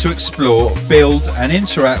free to explore, build and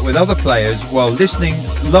interact with other players while listening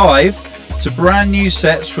live to brand new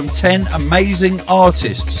sets from 10 amazing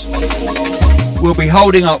artists. We'll be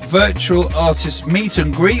holding up virtual artist meet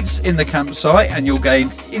and greets in the campsite, and you'll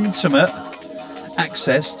gain intimate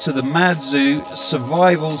access to the Mad Zoo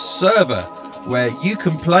survival server, where you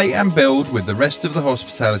can play and build with the rest of the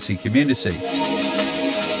hospitality community.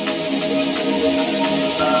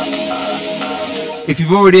 If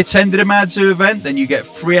you've already attended a Mad Zoo event, then you get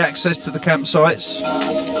free access to the campsites.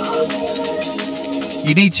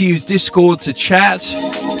 You need to use Discord to chat.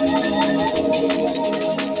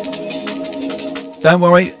 Don't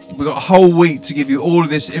worry, we've got a whole week to give you all of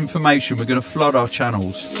this information. We're going to flood our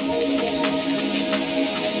channels.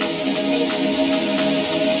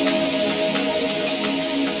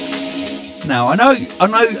 Now, I know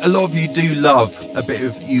a lot of you do love a bit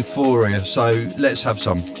of euphoria, so let's have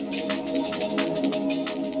some.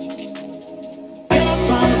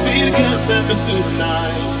 Can't step into the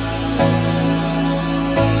night.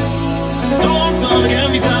 No one's gonna get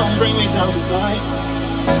me down, bring me down, 'cause I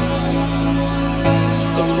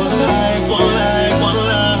got one life, one life, one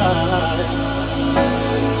life.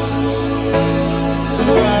 To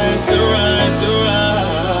rise, to rise, to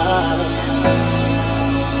rise.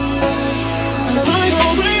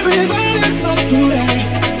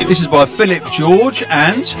 This is by Philip George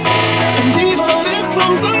and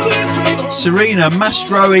Serena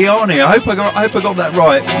Mastroianni. I hope I got that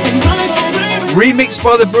right. Remixed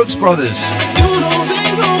by the Brooks Brothers.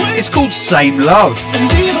 It's called Same Love.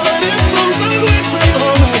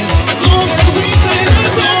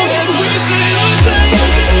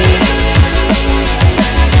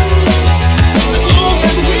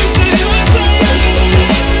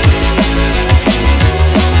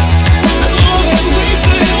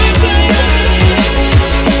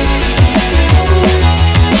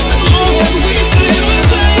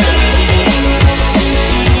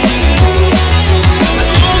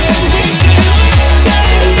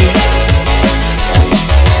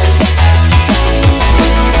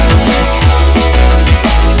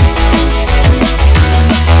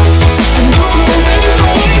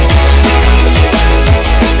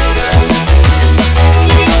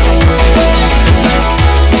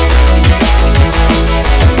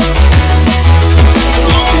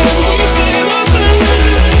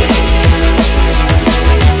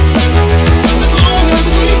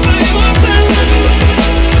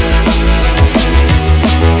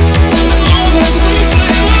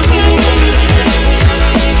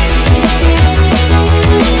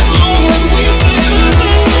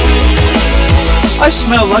 I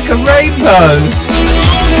smell like a rainbow.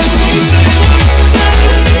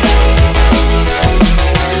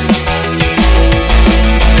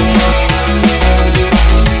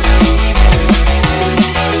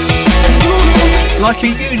 Like a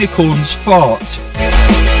unicorn's fart.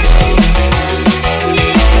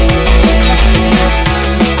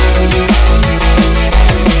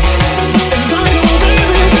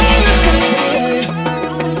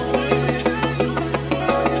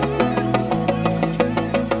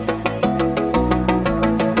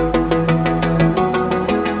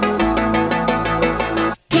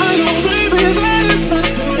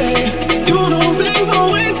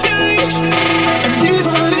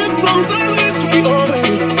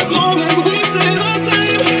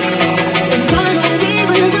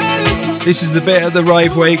 This is the bit of the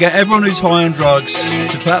rave where you get everyone who's high on drugs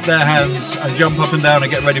to clap their hands and jump up and down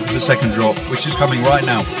and get ready for the second drop, which is coming right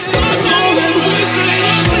now.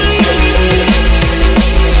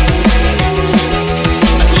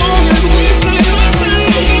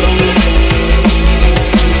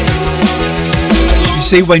 You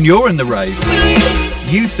see, when you're in the rave,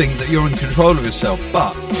 you think that you're in control of yourself,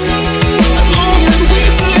 but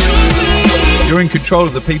you're in control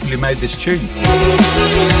of the people who made this tune.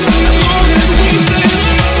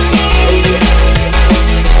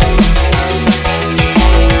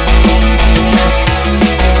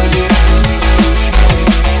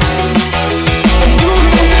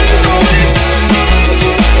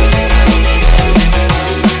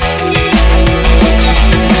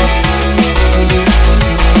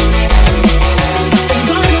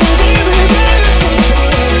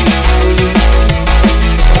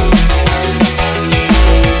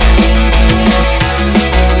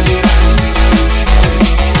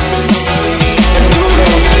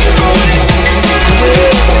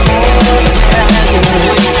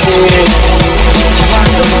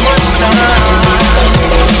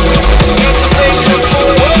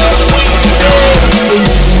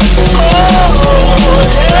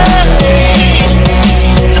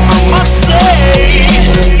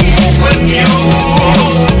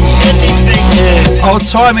 Our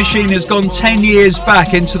time machine has gone 10 years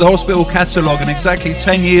back into the hospital catalogue, and exactly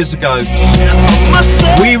 10 years ago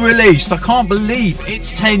we released, I can't believe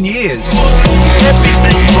it's 10 years,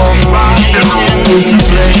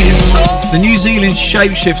 the New Zealand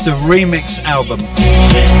Shapeshifter remix album.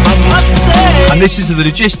 And this is the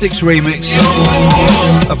Logistics remix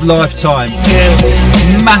of Lifetime.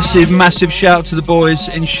 Massive shout to the boys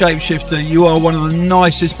in Shapeshifter. You are one of the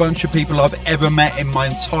nicest bunch of people I've ever met in my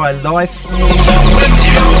entire life.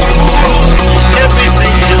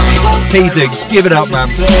 P-Diggs, give it up, man.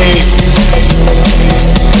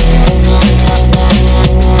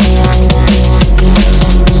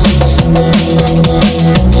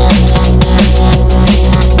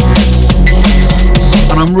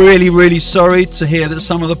 And I'm really sorry to hear that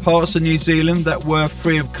some of the parts of New Zealand that were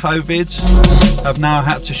free of COVID have now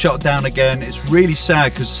had to shut down again. It's really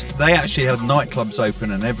sad because they actually had nightclubs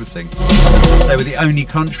open and everything. They were the only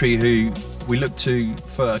country who we looked to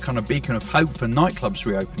for a kind of beacon of hope for nightclubs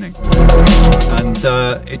reopening. And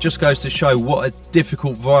it just goes to show what a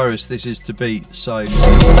difficult virus this is to beat. So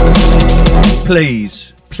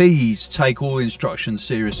please take all instructions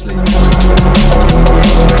seriously.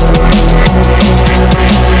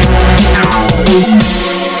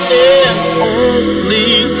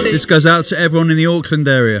 This goes out to everyone in the Auckland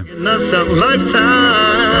area.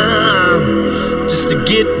 Lifetime. time just to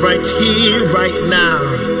get right here, right now.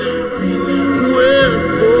 We're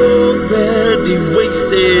already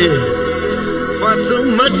wasted far too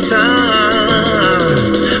much time.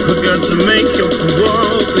 We got to make up for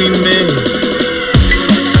what we missed.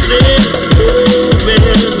 They're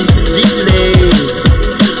already delayed.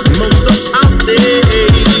 Most of our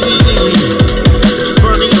days, it's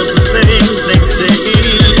funny all the things they say.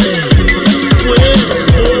 We're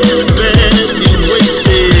already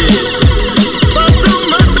wasted for too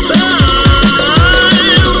much time.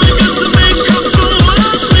 We got to make up for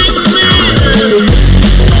what we missed.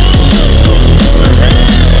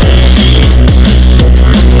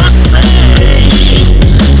 I say,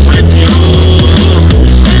 with you,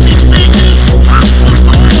 anything is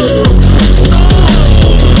possible.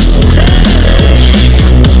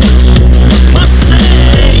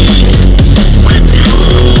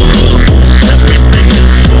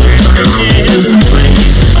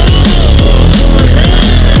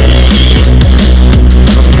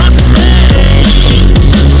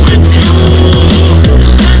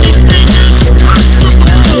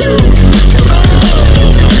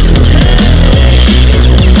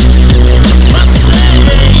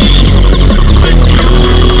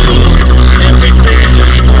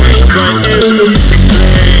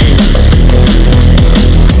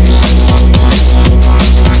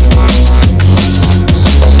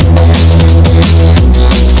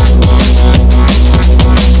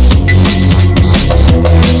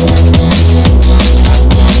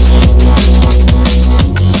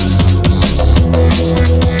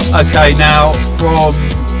 Okay, now from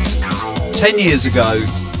 10 years ago,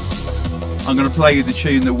 I'm going to play you the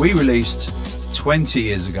tune that we released 20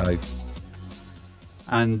 years ago.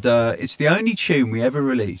 And it's the only tune we ever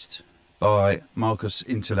released by Marcus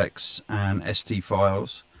Intellects and ST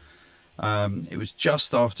Files. It was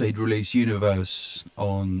just after he'd released Universe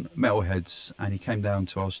on Metalheads, and he came down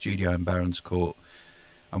to our studio in Barons Court,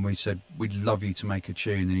 and we said, we'd love you to make a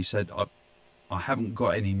tune. And he said, I haven't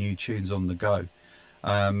got any new tunes on the go.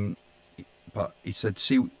 But he said,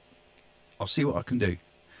 I'll see what I can do.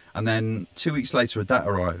 And then 2 weeks later, a date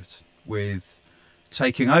arrived with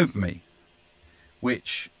Taking Over Me,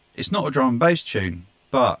 which it's not a drum and bass tune,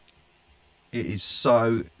 but it is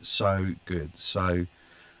so good. So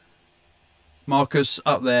Marcus,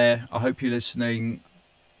 up there, I hope you're listening.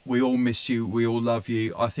 We all miss you, we all love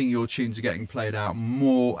you. I think your tunes are getting played out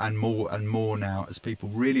more and more and more now, as people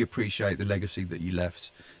really appreciate the legacy that you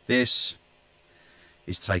left. This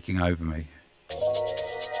is Taking Over Me.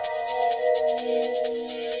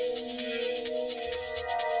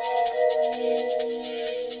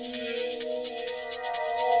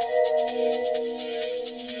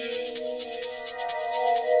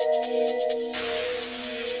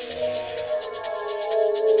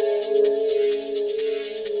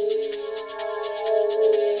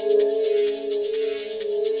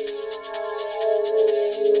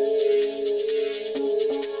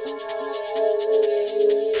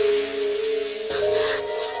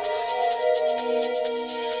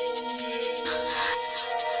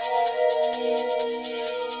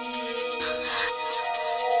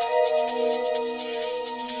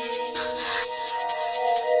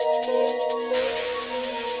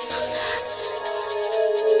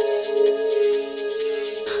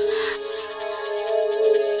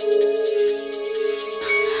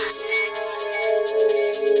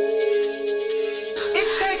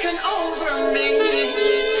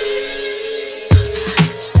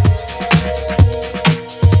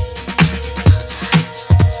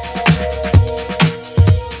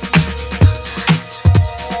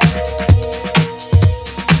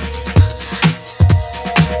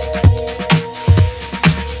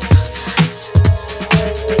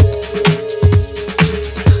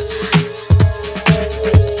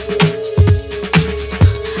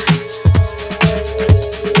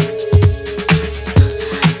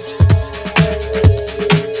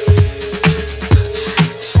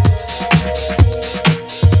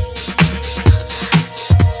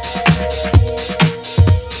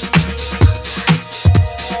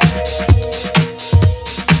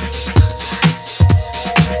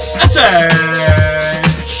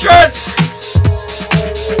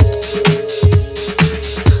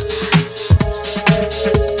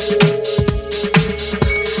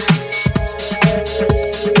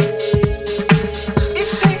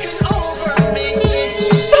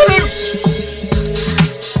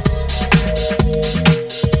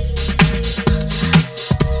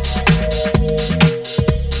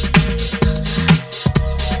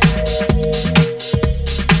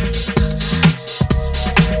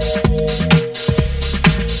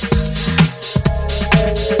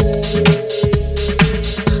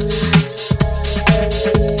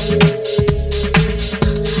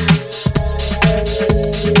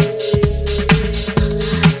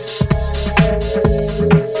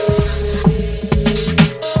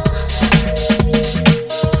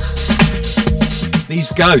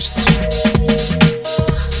 Ghosts.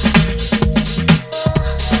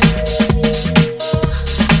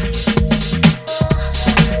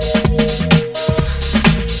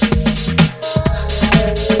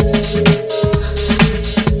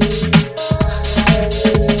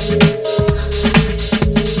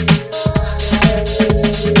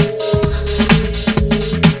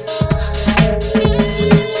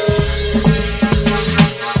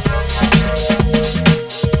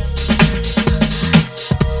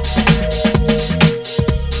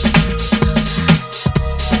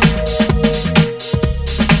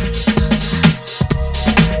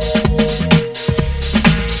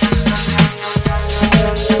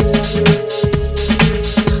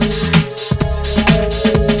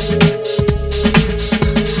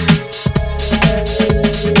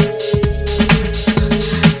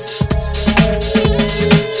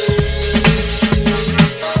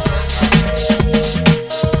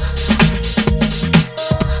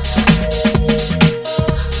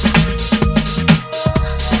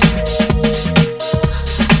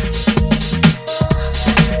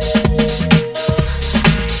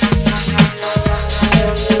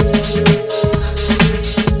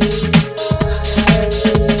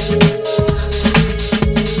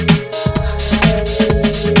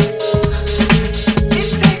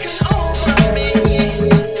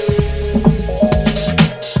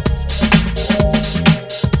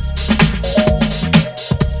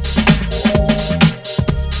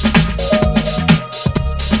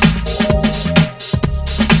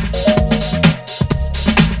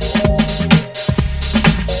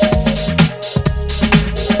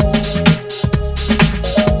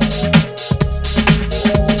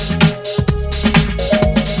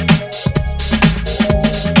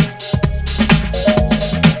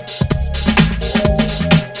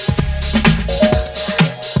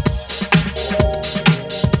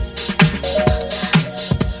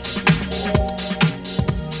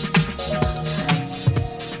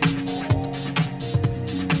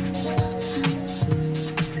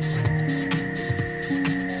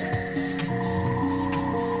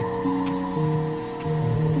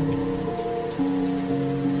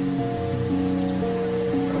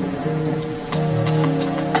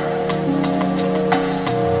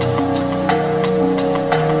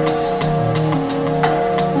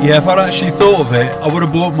 Yeah, if I'd actually thought of it, I would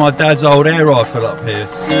have bought my dad's old air rifle up here,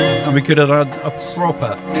 and we could have had a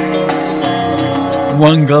proper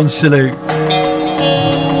one-gun salute.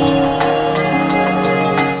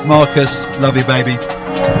 Marcus, love you, baby.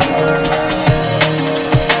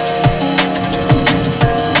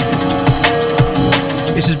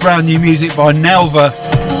 This is brand new music by Nelva,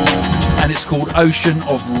 and it's called Ocean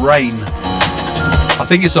of Rain. I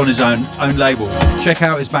think it's on his own label. Check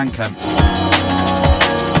out his Bandcamp.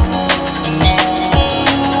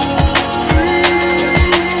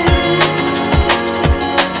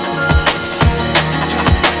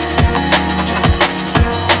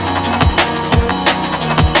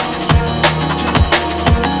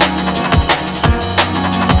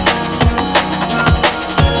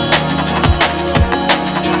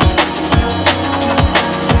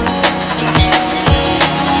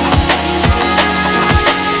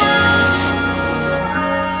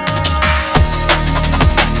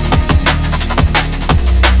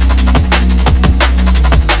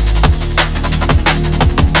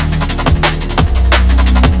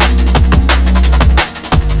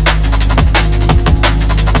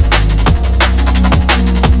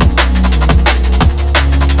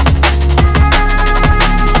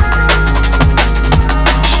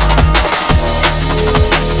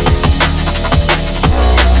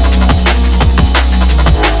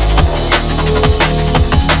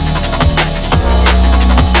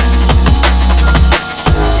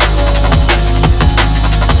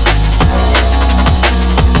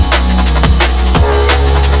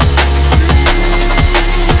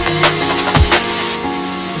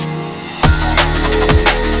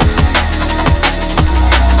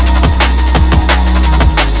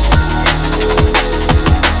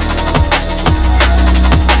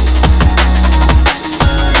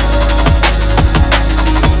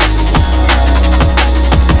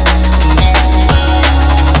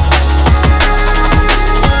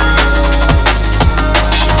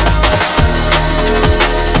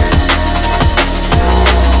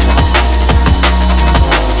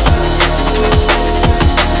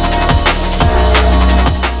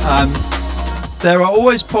 There are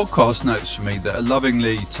always podcast notes for me that are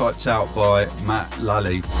lovingly typed out by Matt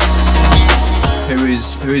Lally, who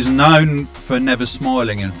is known for never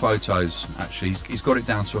smiling in photos. Actually, he's got it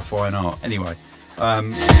down to a fine art. Anyway,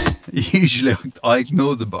 usually I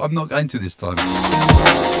ignore them, but I'm not going to this time.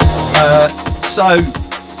 So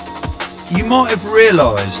you might have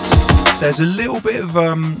realised there's a little bit of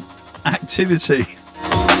activity.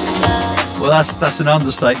 Well, that's an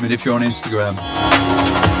understatement if you're on Instagram.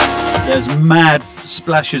 There's mad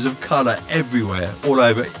splashes of colour everywhere, all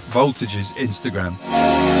over Voltage's Instagram.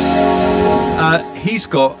 He's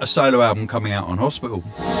got a solo album coming out on Hospital.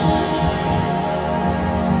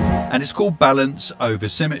 And it's called Balance Over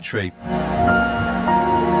Symmetry.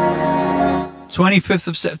 25th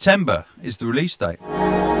of September is the release date.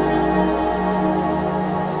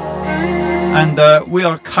 And we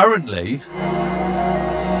are currently,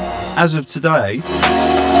 as of today,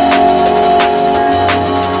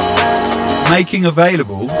 making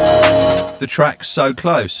available the track So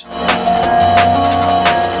Close.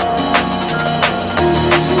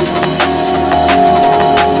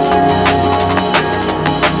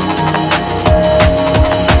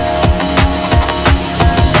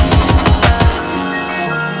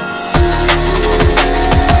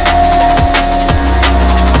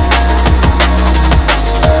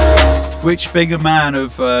 Which, being a man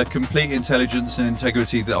of complete intelligence and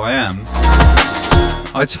integrity that I am,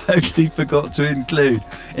 I totally forgot to include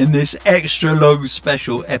in this extra long,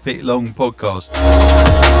 special, epic long podcast.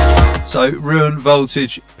 So, Ruined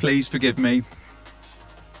Voltage, please forgive me.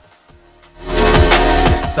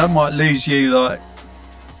 That might lose you like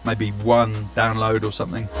maybe one download or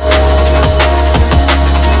something.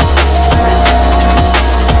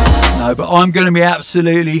 No, but I'm going to be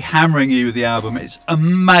absolutely hammering you with the album. It's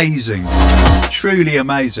amazing. Truly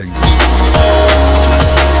amazing.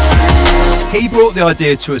 He brought the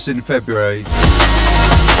idea to us in February.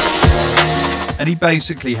 And he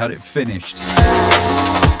basically had it finished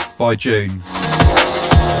by June.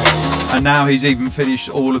 And now he's even finished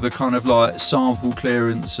all of the kind of like sample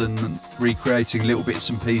clearance and recreating little bits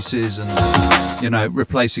and pieces and, you know,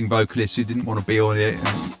 replacing vocalists who didn't want to be on it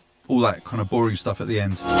and all that kind of boring stuff at the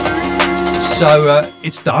end. So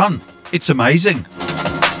it's done. It's amazing.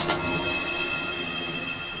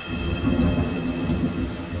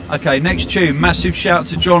 Okay, next tune. Massive shout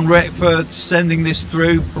to John Retford sending this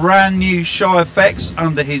through. Brand new Shy Effects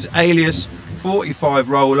under his alias 45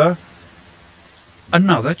 roller.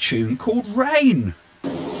 Another tune called Rain.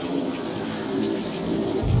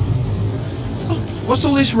 What's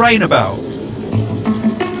all this rain about?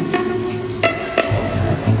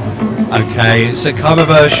 Okay, it's a cover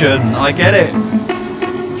version. I get it.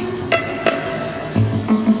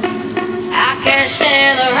 I can't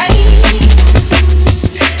stand the rain.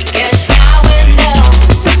 Catch my window.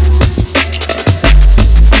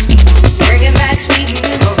 Bringing back sweet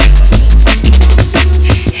memories.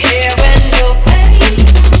 Here window pane.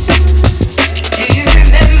 Do you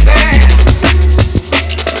remember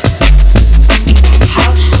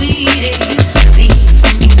how sweet it used to be?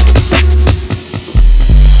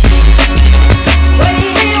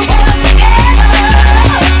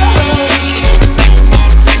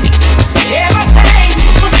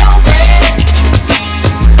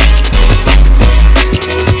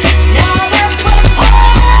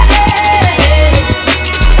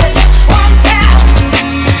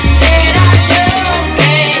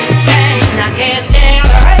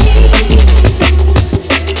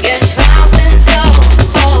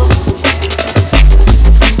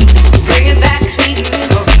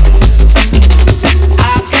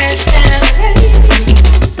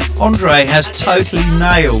 Andre has totally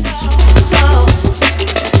nailed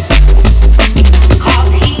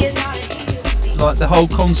like the whole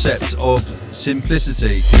concept of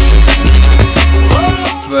simplicity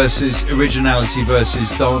versus originality versus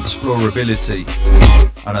dance floor ability.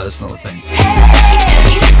 I know that's not a thing.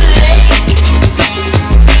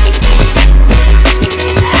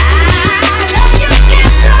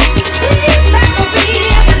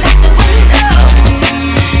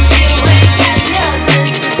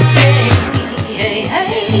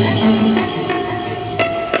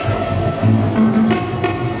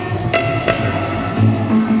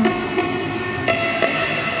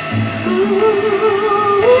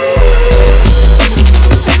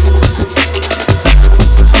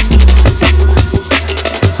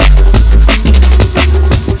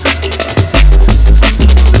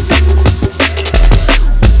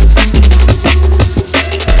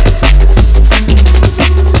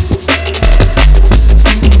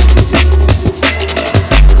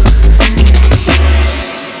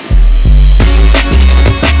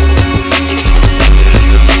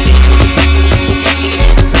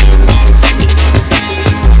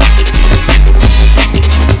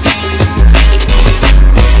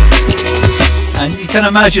 You can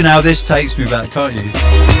imagine how this takes me back, can't you?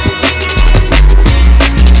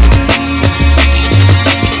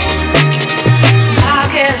 I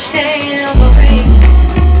can't stay in the rain.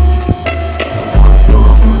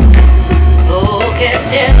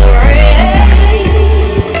 catch the rain.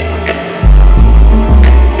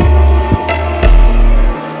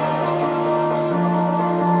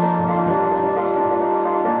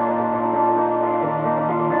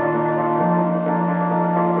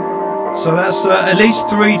 So that's at least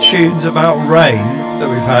 3 tunes about rain that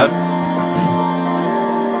we've had.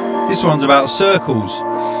 This one's about circles.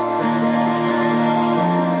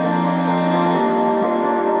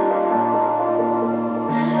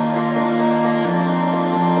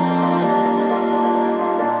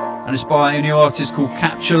 And it's by a new artist called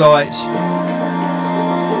Capture Light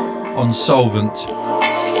on Solvent.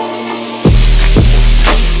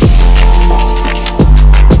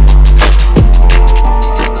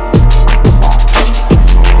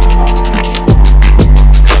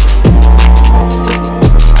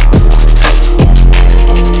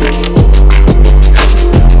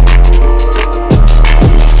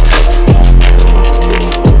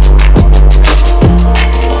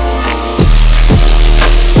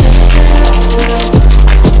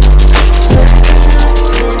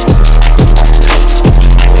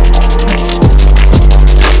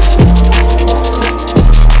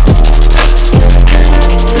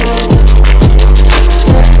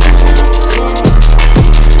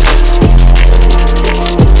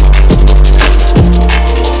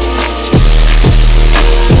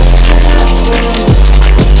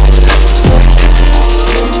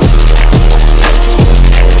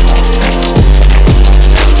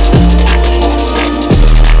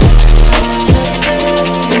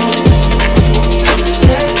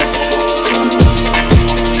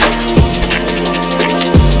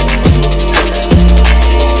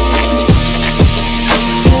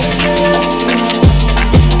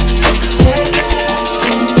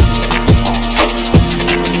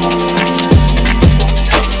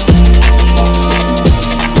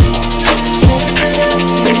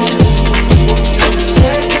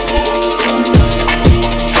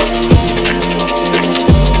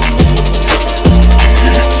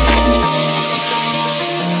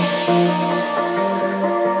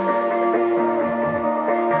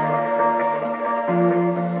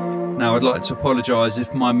 Now I'd like to apologise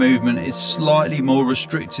if my movement is slightly more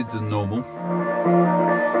restricted than normal.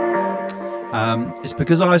 It's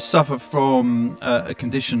because I suffer from a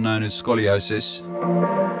condition known as scoliosis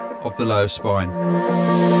of the lower spine,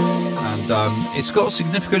 and it's got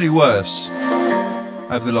significantly worse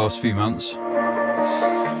over the last few months,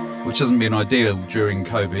 which hasn't been ideal during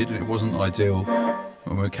COVID. It wasn't ideal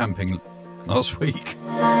when we were camping last week.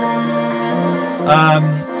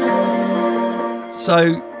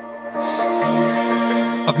 So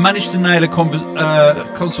I've managed to nail a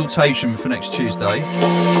consultation for next Tuesday.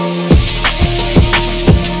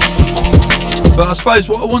 But I suppose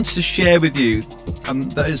what I wanted to share with you,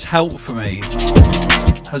 and that has helped for me,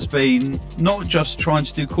 has been not just trying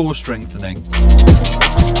to do core strengthening,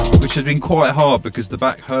 which has been quite hard because the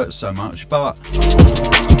back hurts so much, but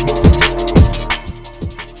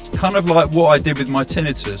kind of like what I did with my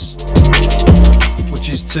tinnitus, which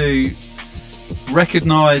is to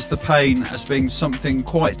recognise the pain as being something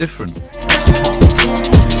quite different.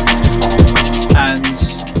 And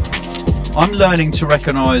I'm learning to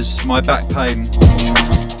recognise my back pain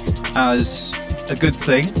as a good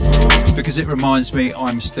thing, because it reminds me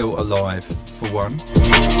I'm still alive, for one.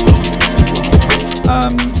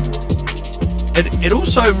 It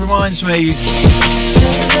also reminds me,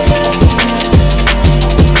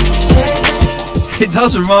 it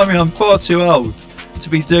does remind me I'm far too old to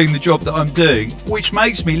be doing the job that I'm doing, which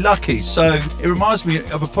makes me lucky, so it reminds me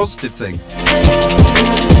of a positive thing.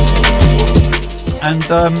 And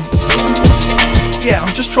yeah,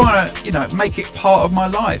 I'm just trying to, make it part of my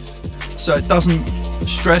life so it doesn't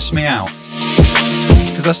stress me out,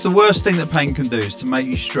 because that's the worst thing that pain can do, is to make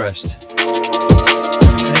you stressed.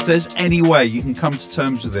 And if there's any way you can come to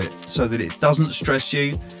terms with it so that it doesn't stress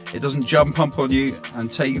you, it doesn't jump up on you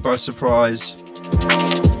and take you by surprise.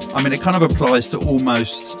 I mean, it kind of applies to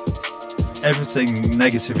almost everything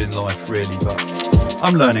negative in life, really, but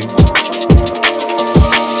I'm learning.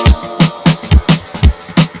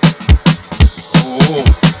 Oh.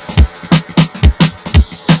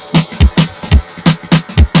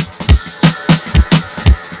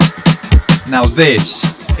 Now this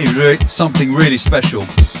is something really special.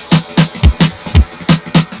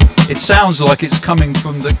 It sounds like it's coming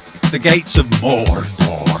from the gates of Mordor.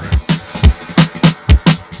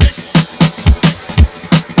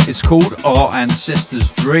 It's called Our Ancestor's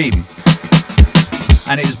Dream,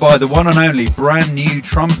 and it is by the one and only brand new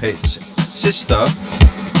trumpet sister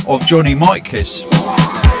of Johnny Mikiss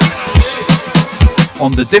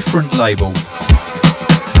on the Different label.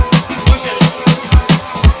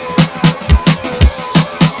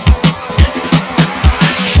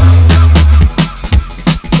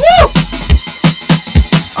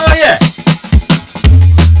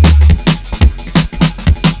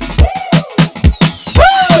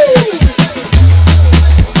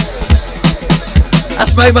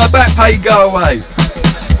 It's made my back pain go away.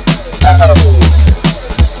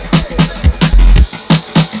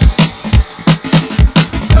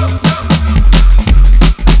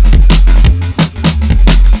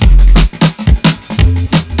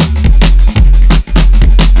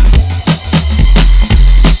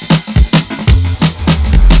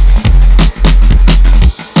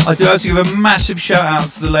 I do have to give a massive shout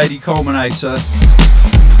out to the Lady Culminator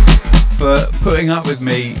for putting up with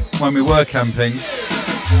me when we were camping,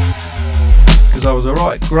 because I was a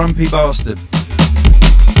right grumpy bastard.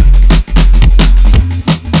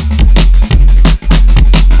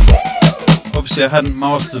 Obviously I hadn't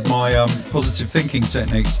mastered my positive thinking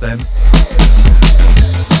techniques then.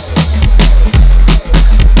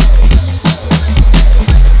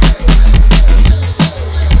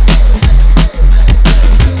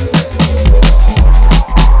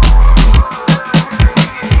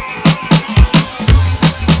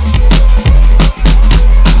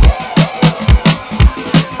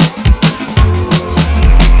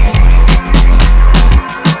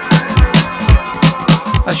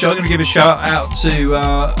 Actually, I'm going to give a shout out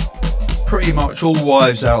to pretty much all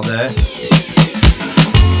wives out there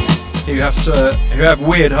who have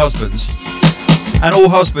weird husbands, and all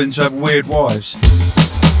husbands who have weird wives.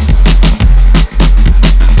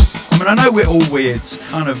 I mean, I know we're all weird,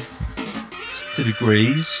 kind of to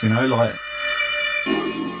degrees, you know, like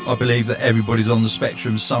I believe that everybody's on the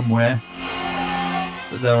spectrum somewhere,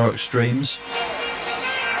 but there are extremes.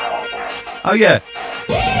 Oh yeah.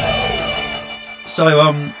 So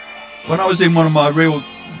when I was in one of my real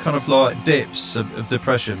kind of like dips of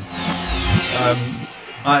depression,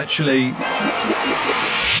 I actually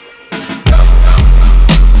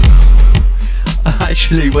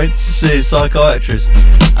went to see a psychiatrist,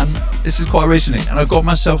 and this is quite recently, and I got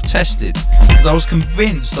myself tested because I was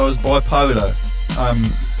convinced I was bipolar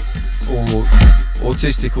or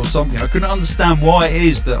autistic or something. I couldn't understand why it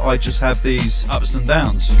is that I just have these ups and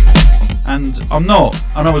downs, and I'm not,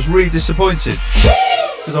 and I was really disappointed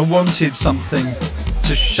because I wanted something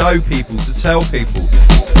to show people, to tell people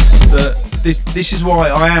that this is why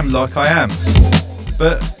I am like I am,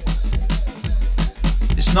 but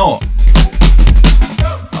it's not.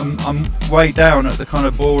 I'm way down at the kind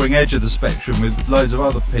of boring edge of the spectrum with loads of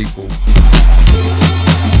other people.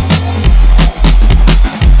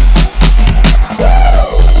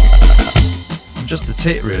 I'm just a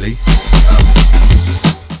tit, really.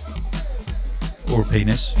 Or a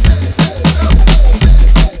penis.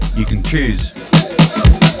 You can choose.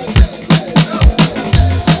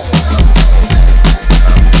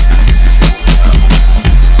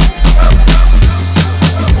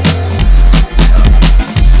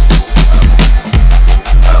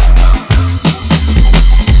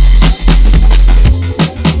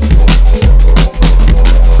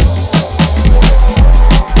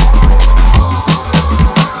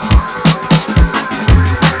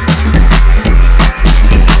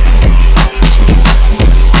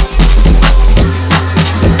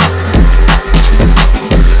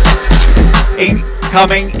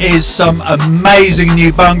 Coming is some amazing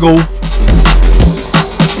new bungle.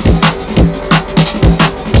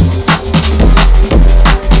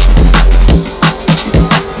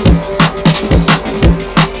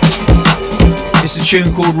 It's a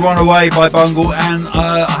tune called Runaway by Bungle, and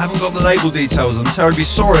I haven't got the label details. I'm terribly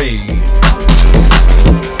sorry.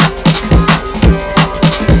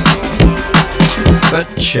 But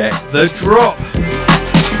check the drop.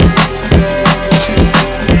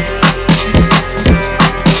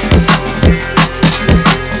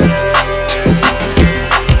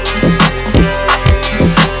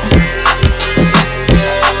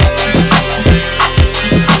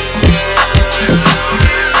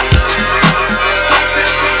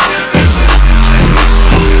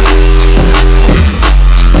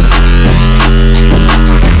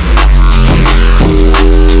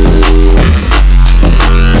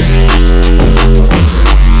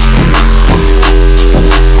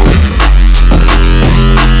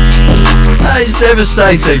 That is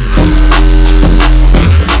devastating.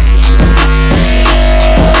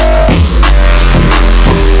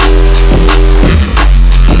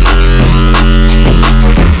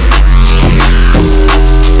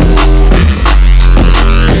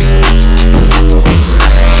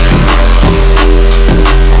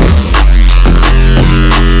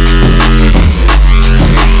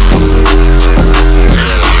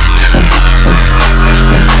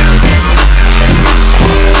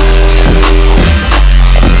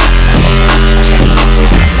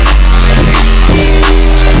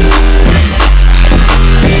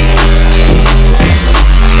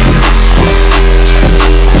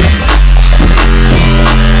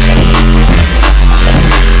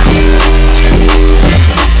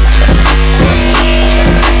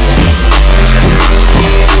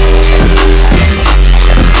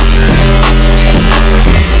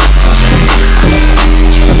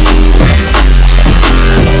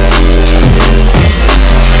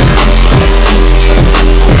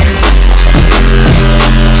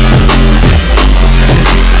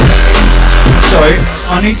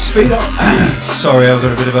 need to speed up. Sorry, I've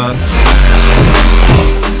got a bit of a.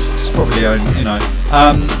 It's probably a, you know,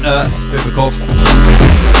 bit of a cough.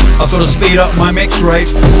 I've got to speed up my mix rate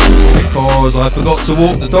because I forgot to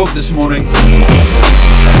walk the dog this morning.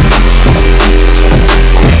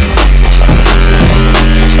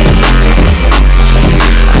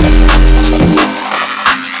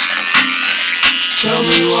 Tell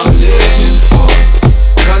me what I'm living for,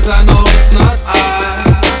 'cause I know it's not I,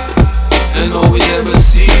 and all we ever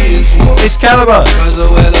see is war. Excalibur 'Cause the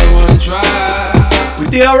weather run dry,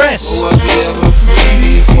 with DRS. but was we ever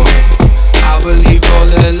free before? I believe all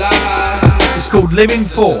their lies. It's called Living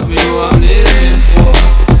For. Tell me what I'm living for.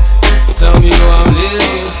 Tell me what I'm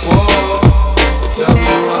living for. Tell me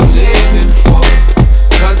what I'm living for,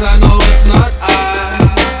 'cause I know it's not I,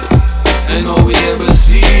 and all we ever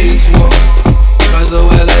see is war. 'Cause the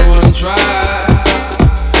weather run dry,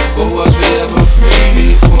 but was we ever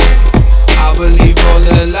free before? I believe all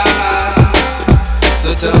their lies.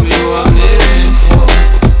 So tell me what I'm living for.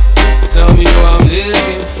 Tell me what I'm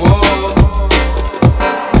living for.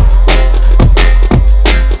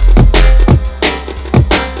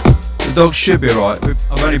 The dog should be alright.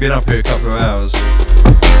 I've only been up here a couple of hours.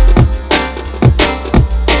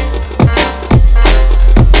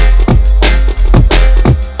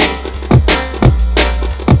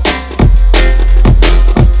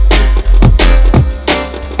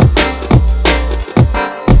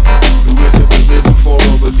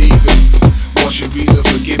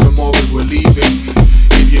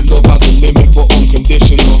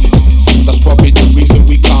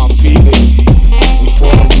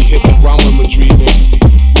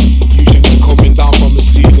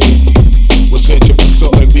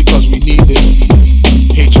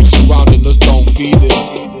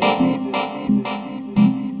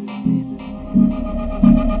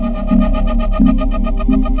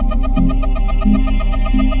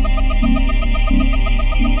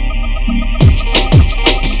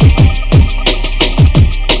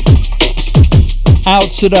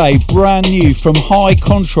 Out today, brand new from High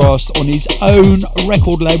Contrast on his own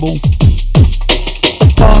record label.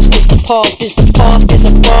 The past is the past is the past is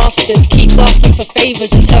a bastard. Keeps asking for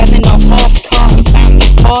favours and turning off half-carton family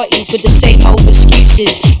parties with the same old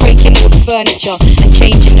excuses. Breaking all the furniture and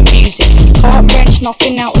changing the music. Can't wrench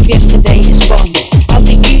nothing out of yesterday is gone. How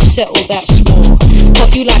did you settle that score?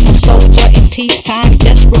 Got you like a soldier in peacetime,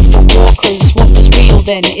 desperate for war, 'cause what was real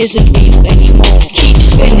then isn't real anymore. Keep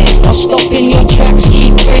spinning or stop in your tracks.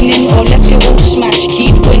 Keep grinning or let it all smash.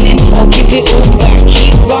 Keep winning or give it all back.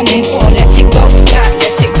 Keep running or let it go flat.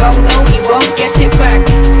 Let it go, no, you won't get it back.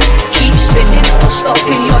 Keep spinning or stop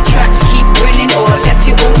in your tracks. Keep grinning or let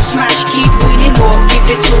it all smash. Keep winning or give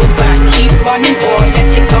it all back. Keep running or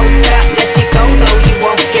let it go flat. Let it go, no, you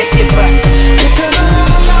won't get it back. We've come a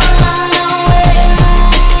long, long, long, long way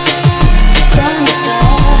from the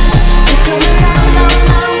start. We've come a long, long,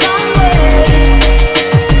 long, long way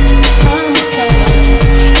from the start.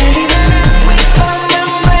 And even if we fall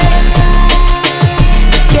some ways,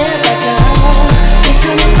 get back up. We've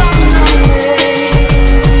come a long, long way.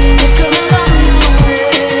 We've come a long, long way.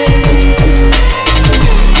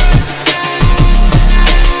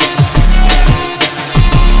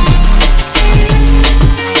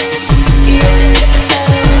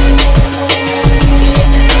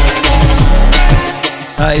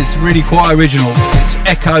 It's really quite original. It's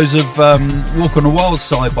echoes of Walk on the Wild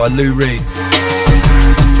Side by Lou Reed,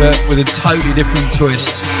 but with a totally different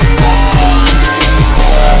twist.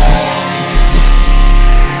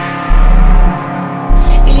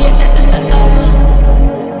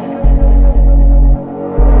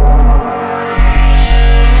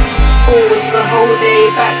 Forwards the whole day,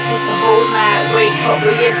 backwards the whole night. Wake up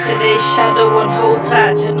with yesterday's shadow and hold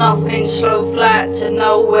tight to nothing. Slow flight to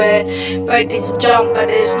nowhere. Ready to jump but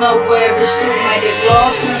there's nowhere. It's all made of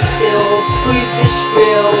glass and steel. Proof is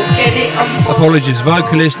real. Get it on board. Apologies,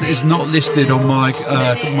 vocalist is not listed on my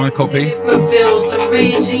my copy. It reveals the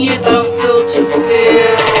reason you don't feel to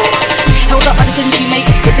feel. Held up by decisions you make.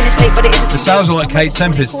 It's in a state but it isn't. It sounds like Kate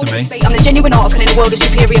Tempest to me. I'm the genuine article in a world of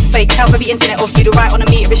superior fake. How every internet of you to write on a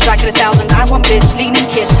meter is striking 1,000. I want this, lean and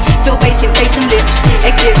kiss. Feel bass in face and lips.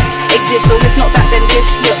 Exist, or if not that then this.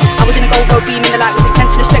 Look, I was in a gold road beam in the light with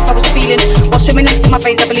intense the strength I was feeling. While swimming in my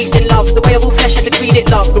veins I believed in love. The way of all flesh had decreed it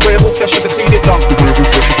love. The way of all flesh had decreed it love.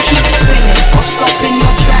 Keep spinning or stop in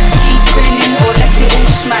your tracks. Keep grinning or let it all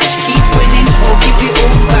smash. Keep winning or give it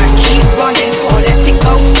all back. Keep running or let it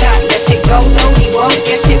go flat. Let it go, no, he won't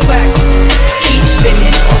get it back. Keep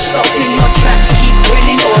spinning or stop in your tracks. Keep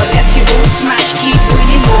winning or let it all smash. Keep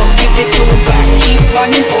winning or give it all back. Keep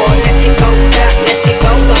running or let it go flat. Let it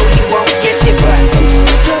go, no, he won't get it back.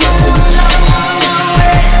 We've come a long, long, long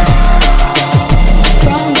way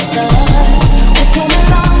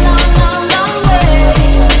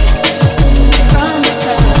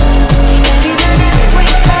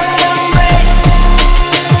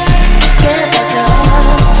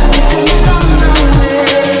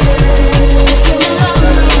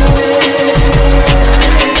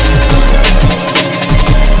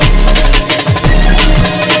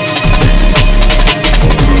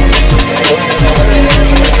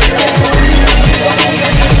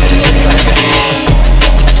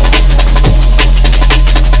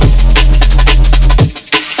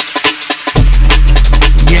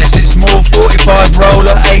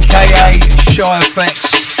aka Shy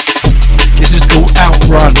Effects. This is called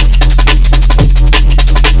Outrun.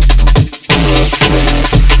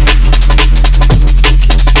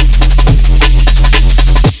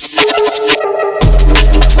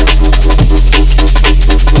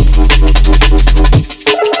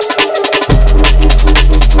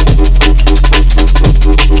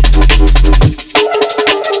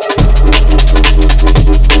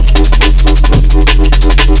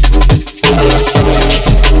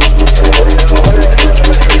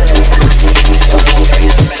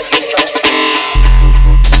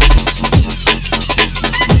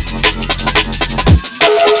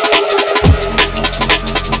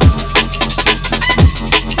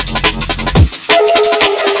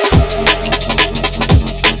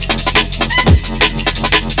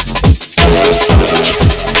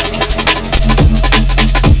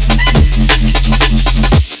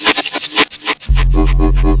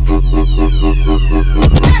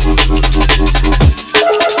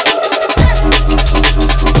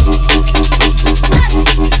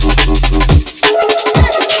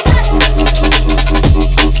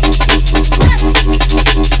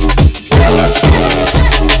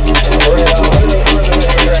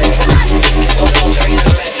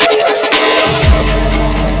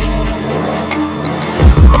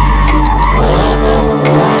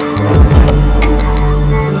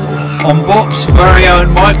 On Bop's very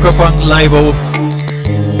own microphone label,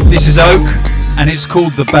 this is Oak and it's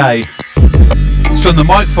called The Bay. It's from the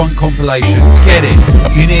Microphone compilation. Get it,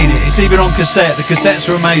 you need it. It's even on cassette. The cassettes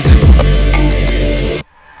are amazing.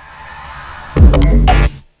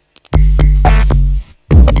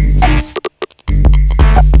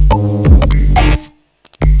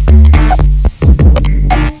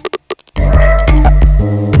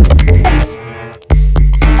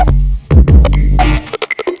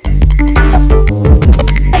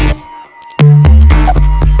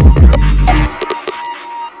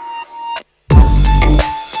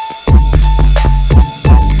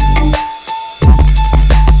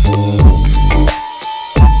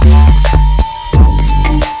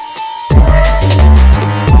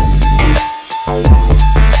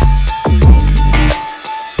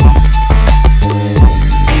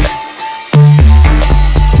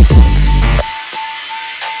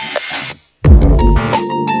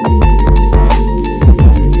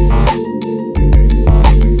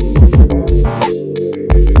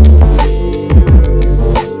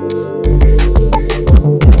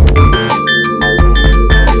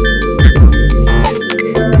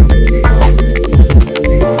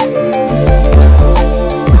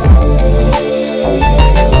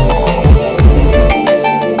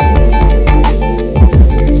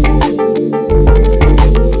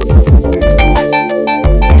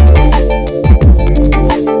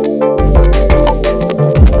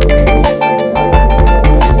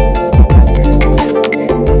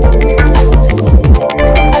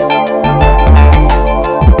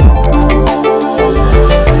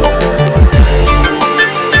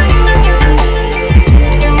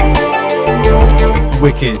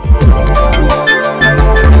 Wicked.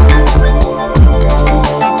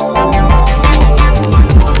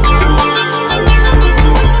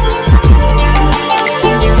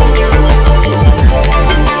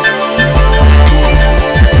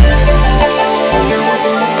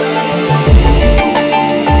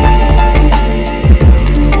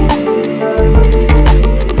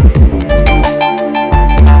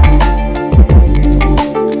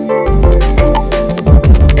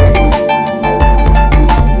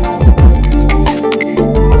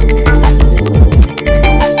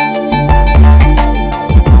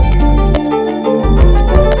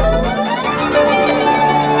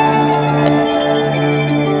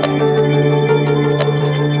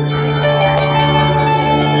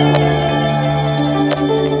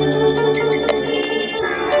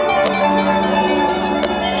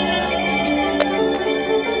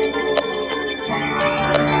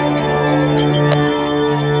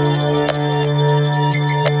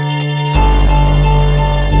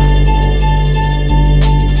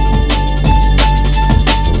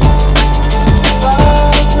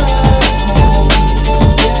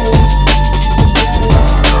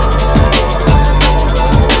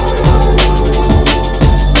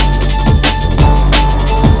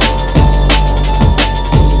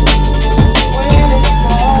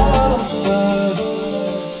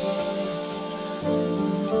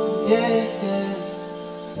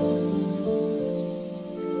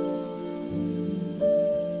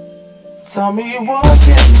 Tell me what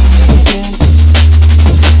you need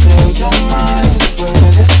to fill your mind when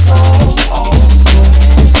it's all over.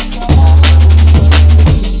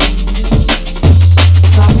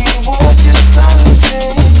 Tell me what you're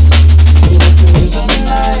searching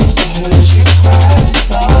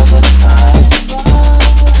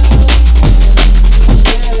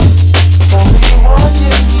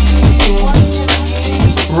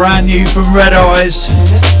brand new from Red Eyes.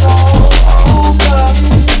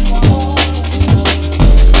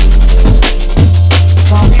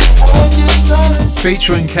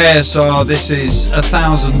 Featuring KSR, this is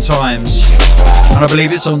 1,000 Times, and I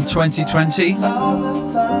believe it's on 2020.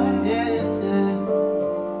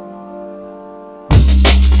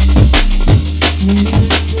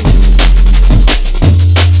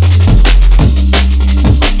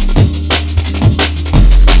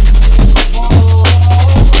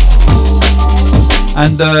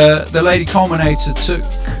 And the Lady Culminator took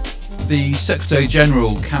the Secretary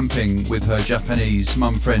General camping with her Japanese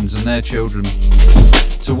mum friends and their children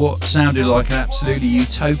to what sounded like an absolutely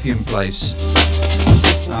utopian place.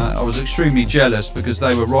 I was extremely jealous because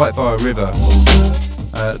they were right by a river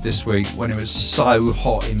this week when it was so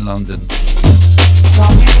hot in London.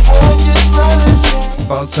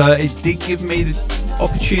 But it did give me the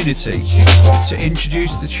opportunity to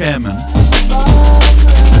introduce the chairman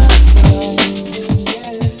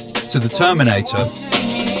to the Terminator,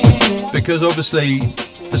 because obviously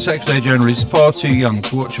the Secretary General is far too young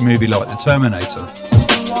to watch a movie like the Terminator.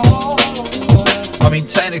 I mean,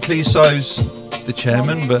 technically so's the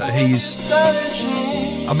chairman, but he's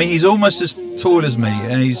almost as tall as me,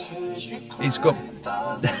 and he's got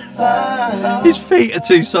his feet are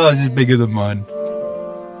 2 sizes bigger than mine,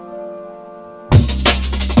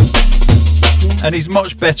 and he's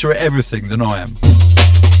much better at everything than I am.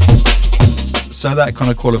 So that kind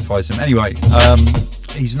of qualifies him. Anyway,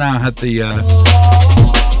 he's now had the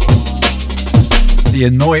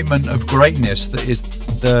anointment of greatness that is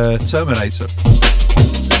the Terminator.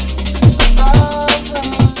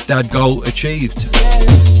 That goal achieved.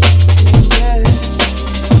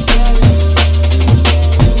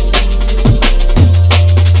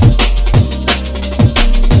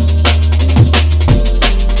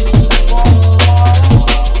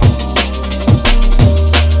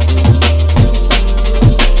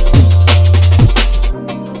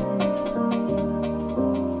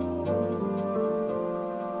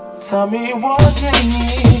 Tell me what you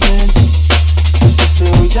need to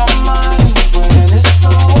fill your mind when it's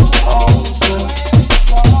all over.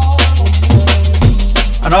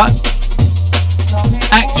 And I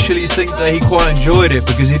actually think that he quite enjoyed it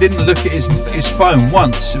because he didn't look at his phone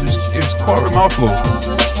once. It was quite remarkable.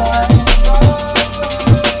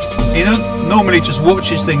 He normally just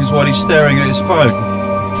watches things while he's staring at his phone.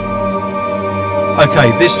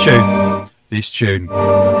 Okay, this tune.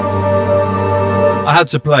 I had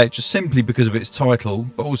to play it just simply because of its title,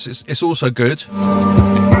 but also it's also good.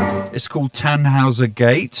 It's called Tannhauser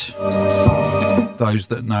Gate. Those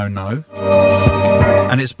that know.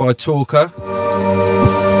 And it's by Talker.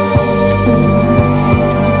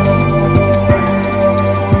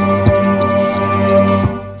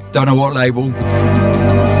 Don't know what label.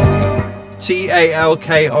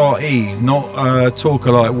 Talkre, not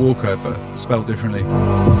Talker like Walker, but spelled differently.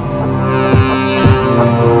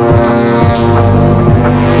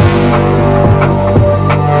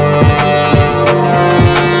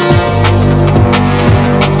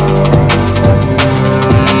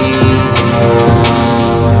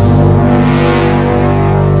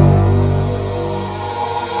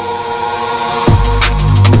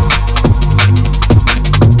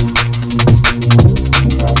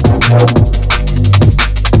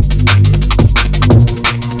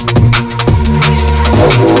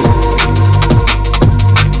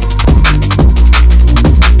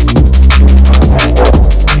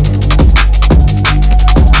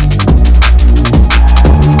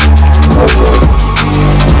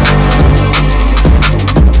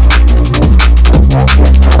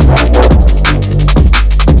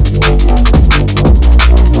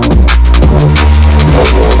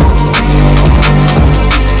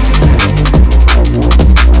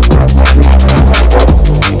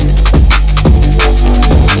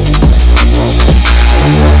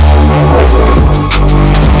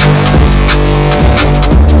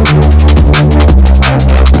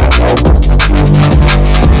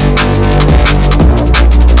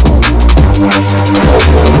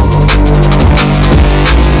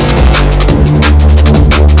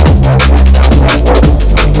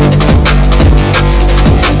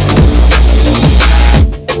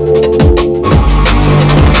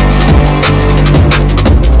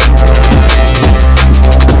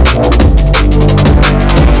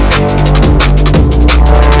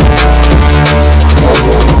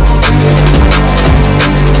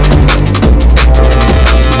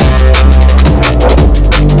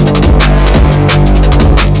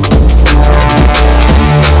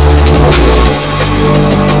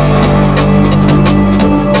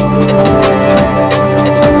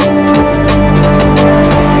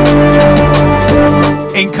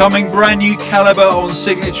 Coming brand new caliber on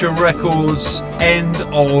Signature Records, End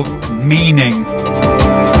of Meaning.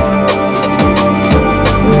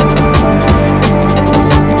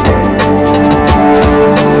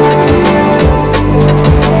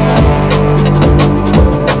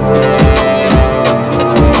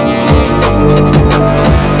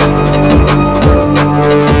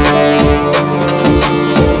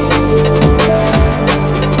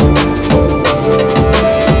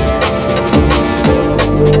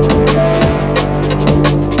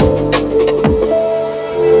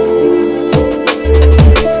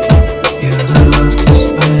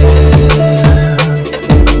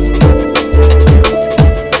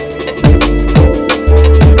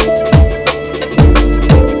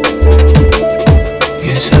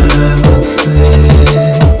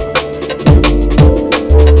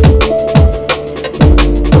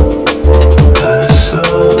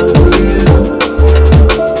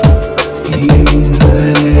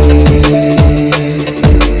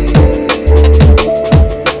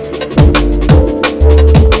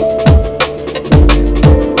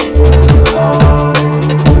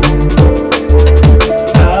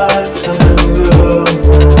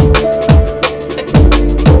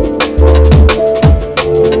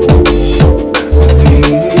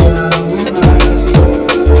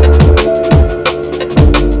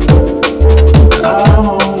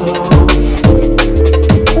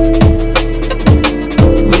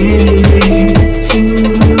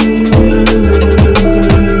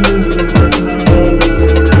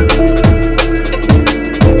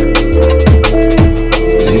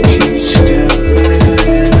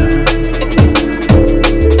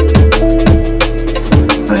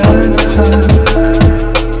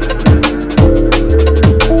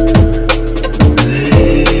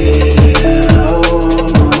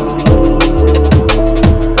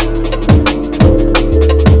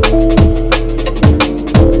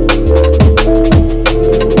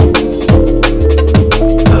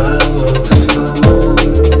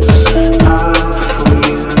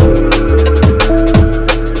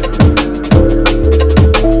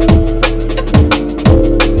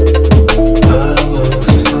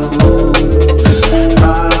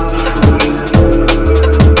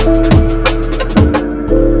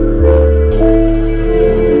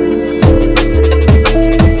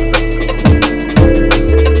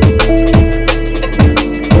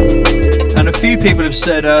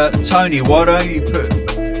 Said, Tony, why don't you put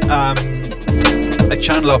a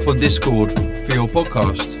channel up on Discord for your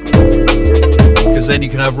podcast? Because then you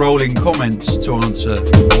can have rolling comments to answer.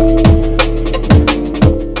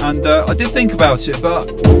 And I did think about it,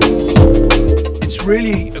 but it's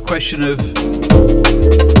really a question of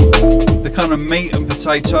the kind of meat and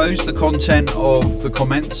potatoes, the content of the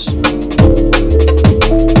comments.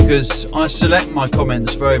 Because I select my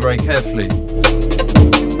comments very, very carefully.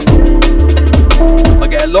 I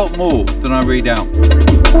get a lot more than I read out,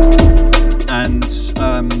 and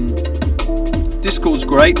Discord's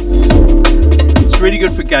great. It's really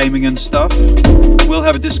good for gaming and stuff. We'll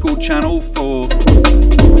have a Discord channel for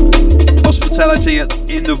hospitality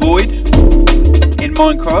in the void in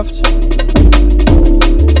Minecraft,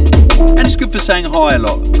 and it's good for saying hi a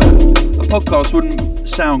lot. A podcast wouldn't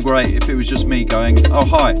sound great if it was just me going, oh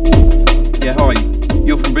hi, yeah hi,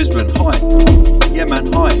 you're from Brisbane, hi, yeah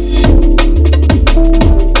man, hi.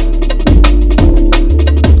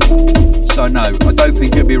 So no, I don't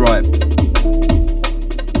think it'd be right.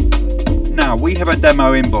 Now, we have a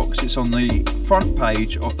demo inbox. It's on the front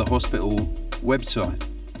page of the hospital website.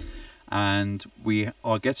 And we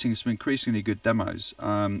are getting some increasingly good demos,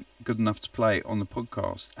 good enough to play on the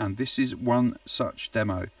podcast. And this is one such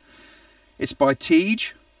demo. It's by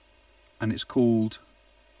Tej, and it's called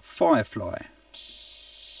Firefly.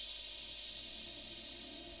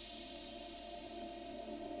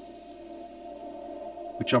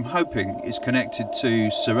 Which I'm hoping is connected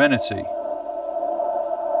to Serenity.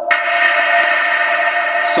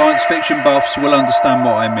 Science fiction buffs will understand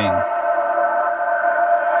what I mean.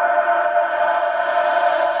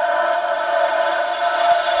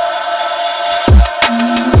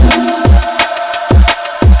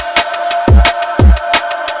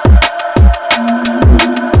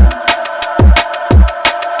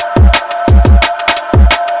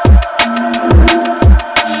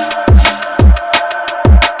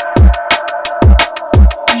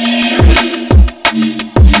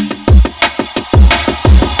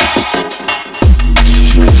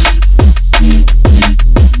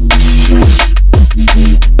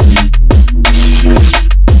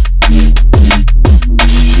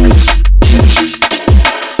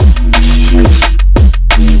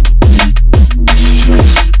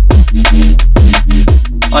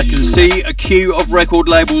 I can see a queue of record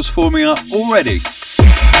labels forming up already.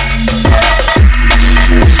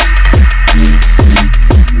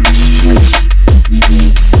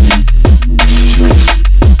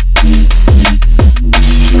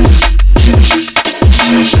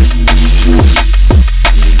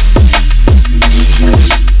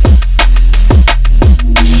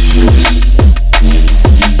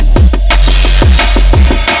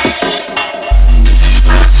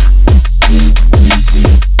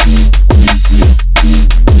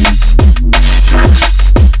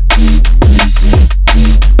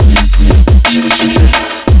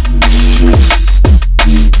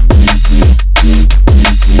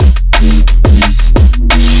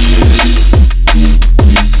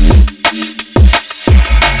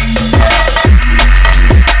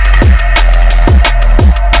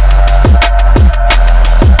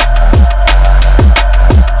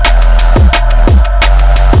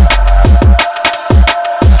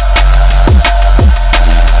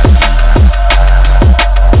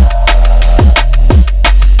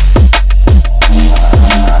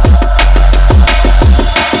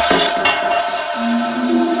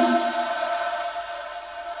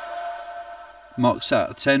 Marks out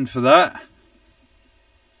of 10 for that.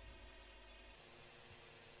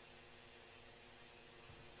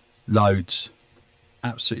 Loads,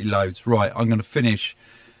 absolutely loads. Right, I'm going to finish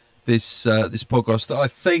this this podcast that I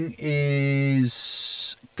think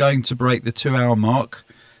is going to break the 2-hour mark.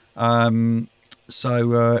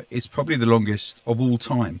 So it's probably the longest of all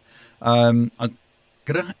time. I'm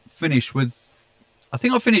going to finish with, I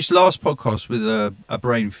think I finished last podcast with a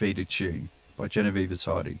Brain Feeder tune by Genevieve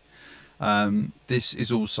Tardy. This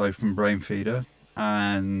is also from Brain Feeder,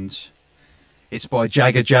 and it's by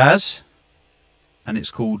Jagger Jazz, and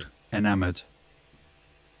it's called Enamoured.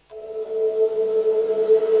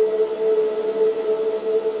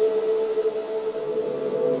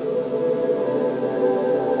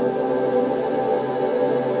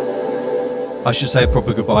 I should say a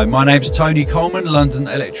proper goodbye. My name's Tony Coleman, London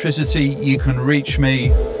Electricity. You can reach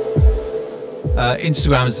me.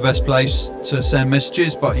 Instagram is the best place to send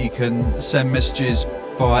messages, but you can send messages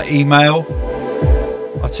via email.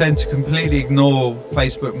 I tend to completely ignore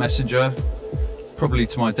Facebook Messenger, probably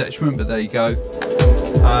to my detriment, but there you go.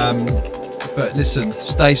 But listen,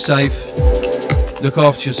 stay safe, look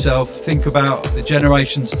after yourself, think about the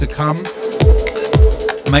generations to come,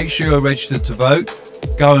 make sure you're registered to vote,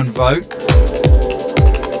 go and vote,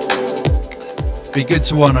 be good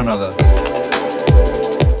to one another.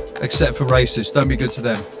 Except for racists, don't be good to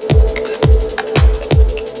them.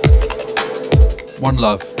 One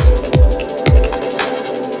love.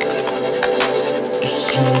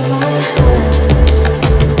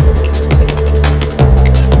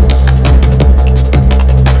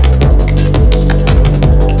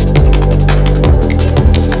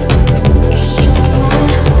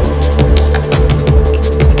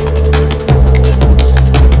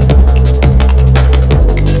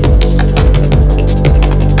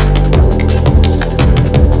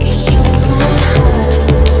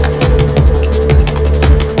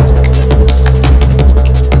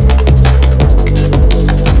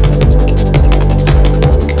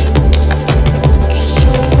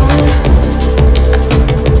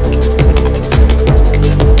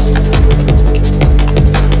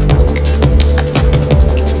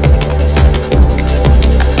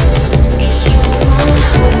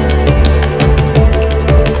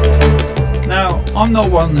 I'm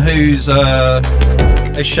not one who's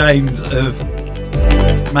ashamed of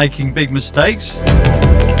making big mistakes.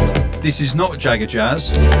 This is not Jagger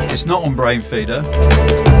Jazz. It's not on Brain Feeder.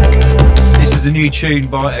 This is a new tune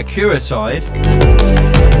by Akira Tide,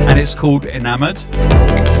 and it's called Enamoured.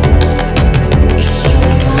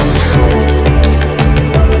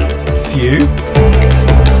 Few.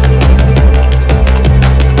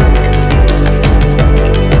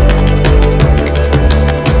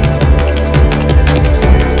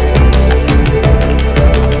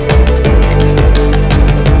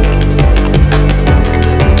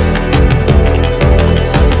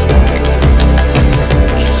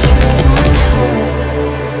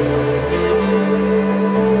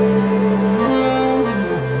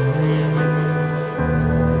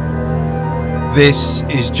 This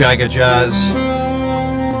is Jagger Jazz.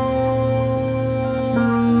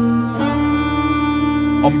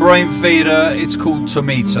 On Brain Feeder, it's called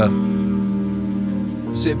Tomita.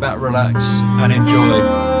 Sit back, relax, and enjoy.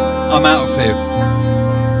 I'm out of here.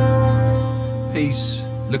 Peace.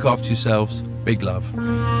 Look after yourselves. Big love.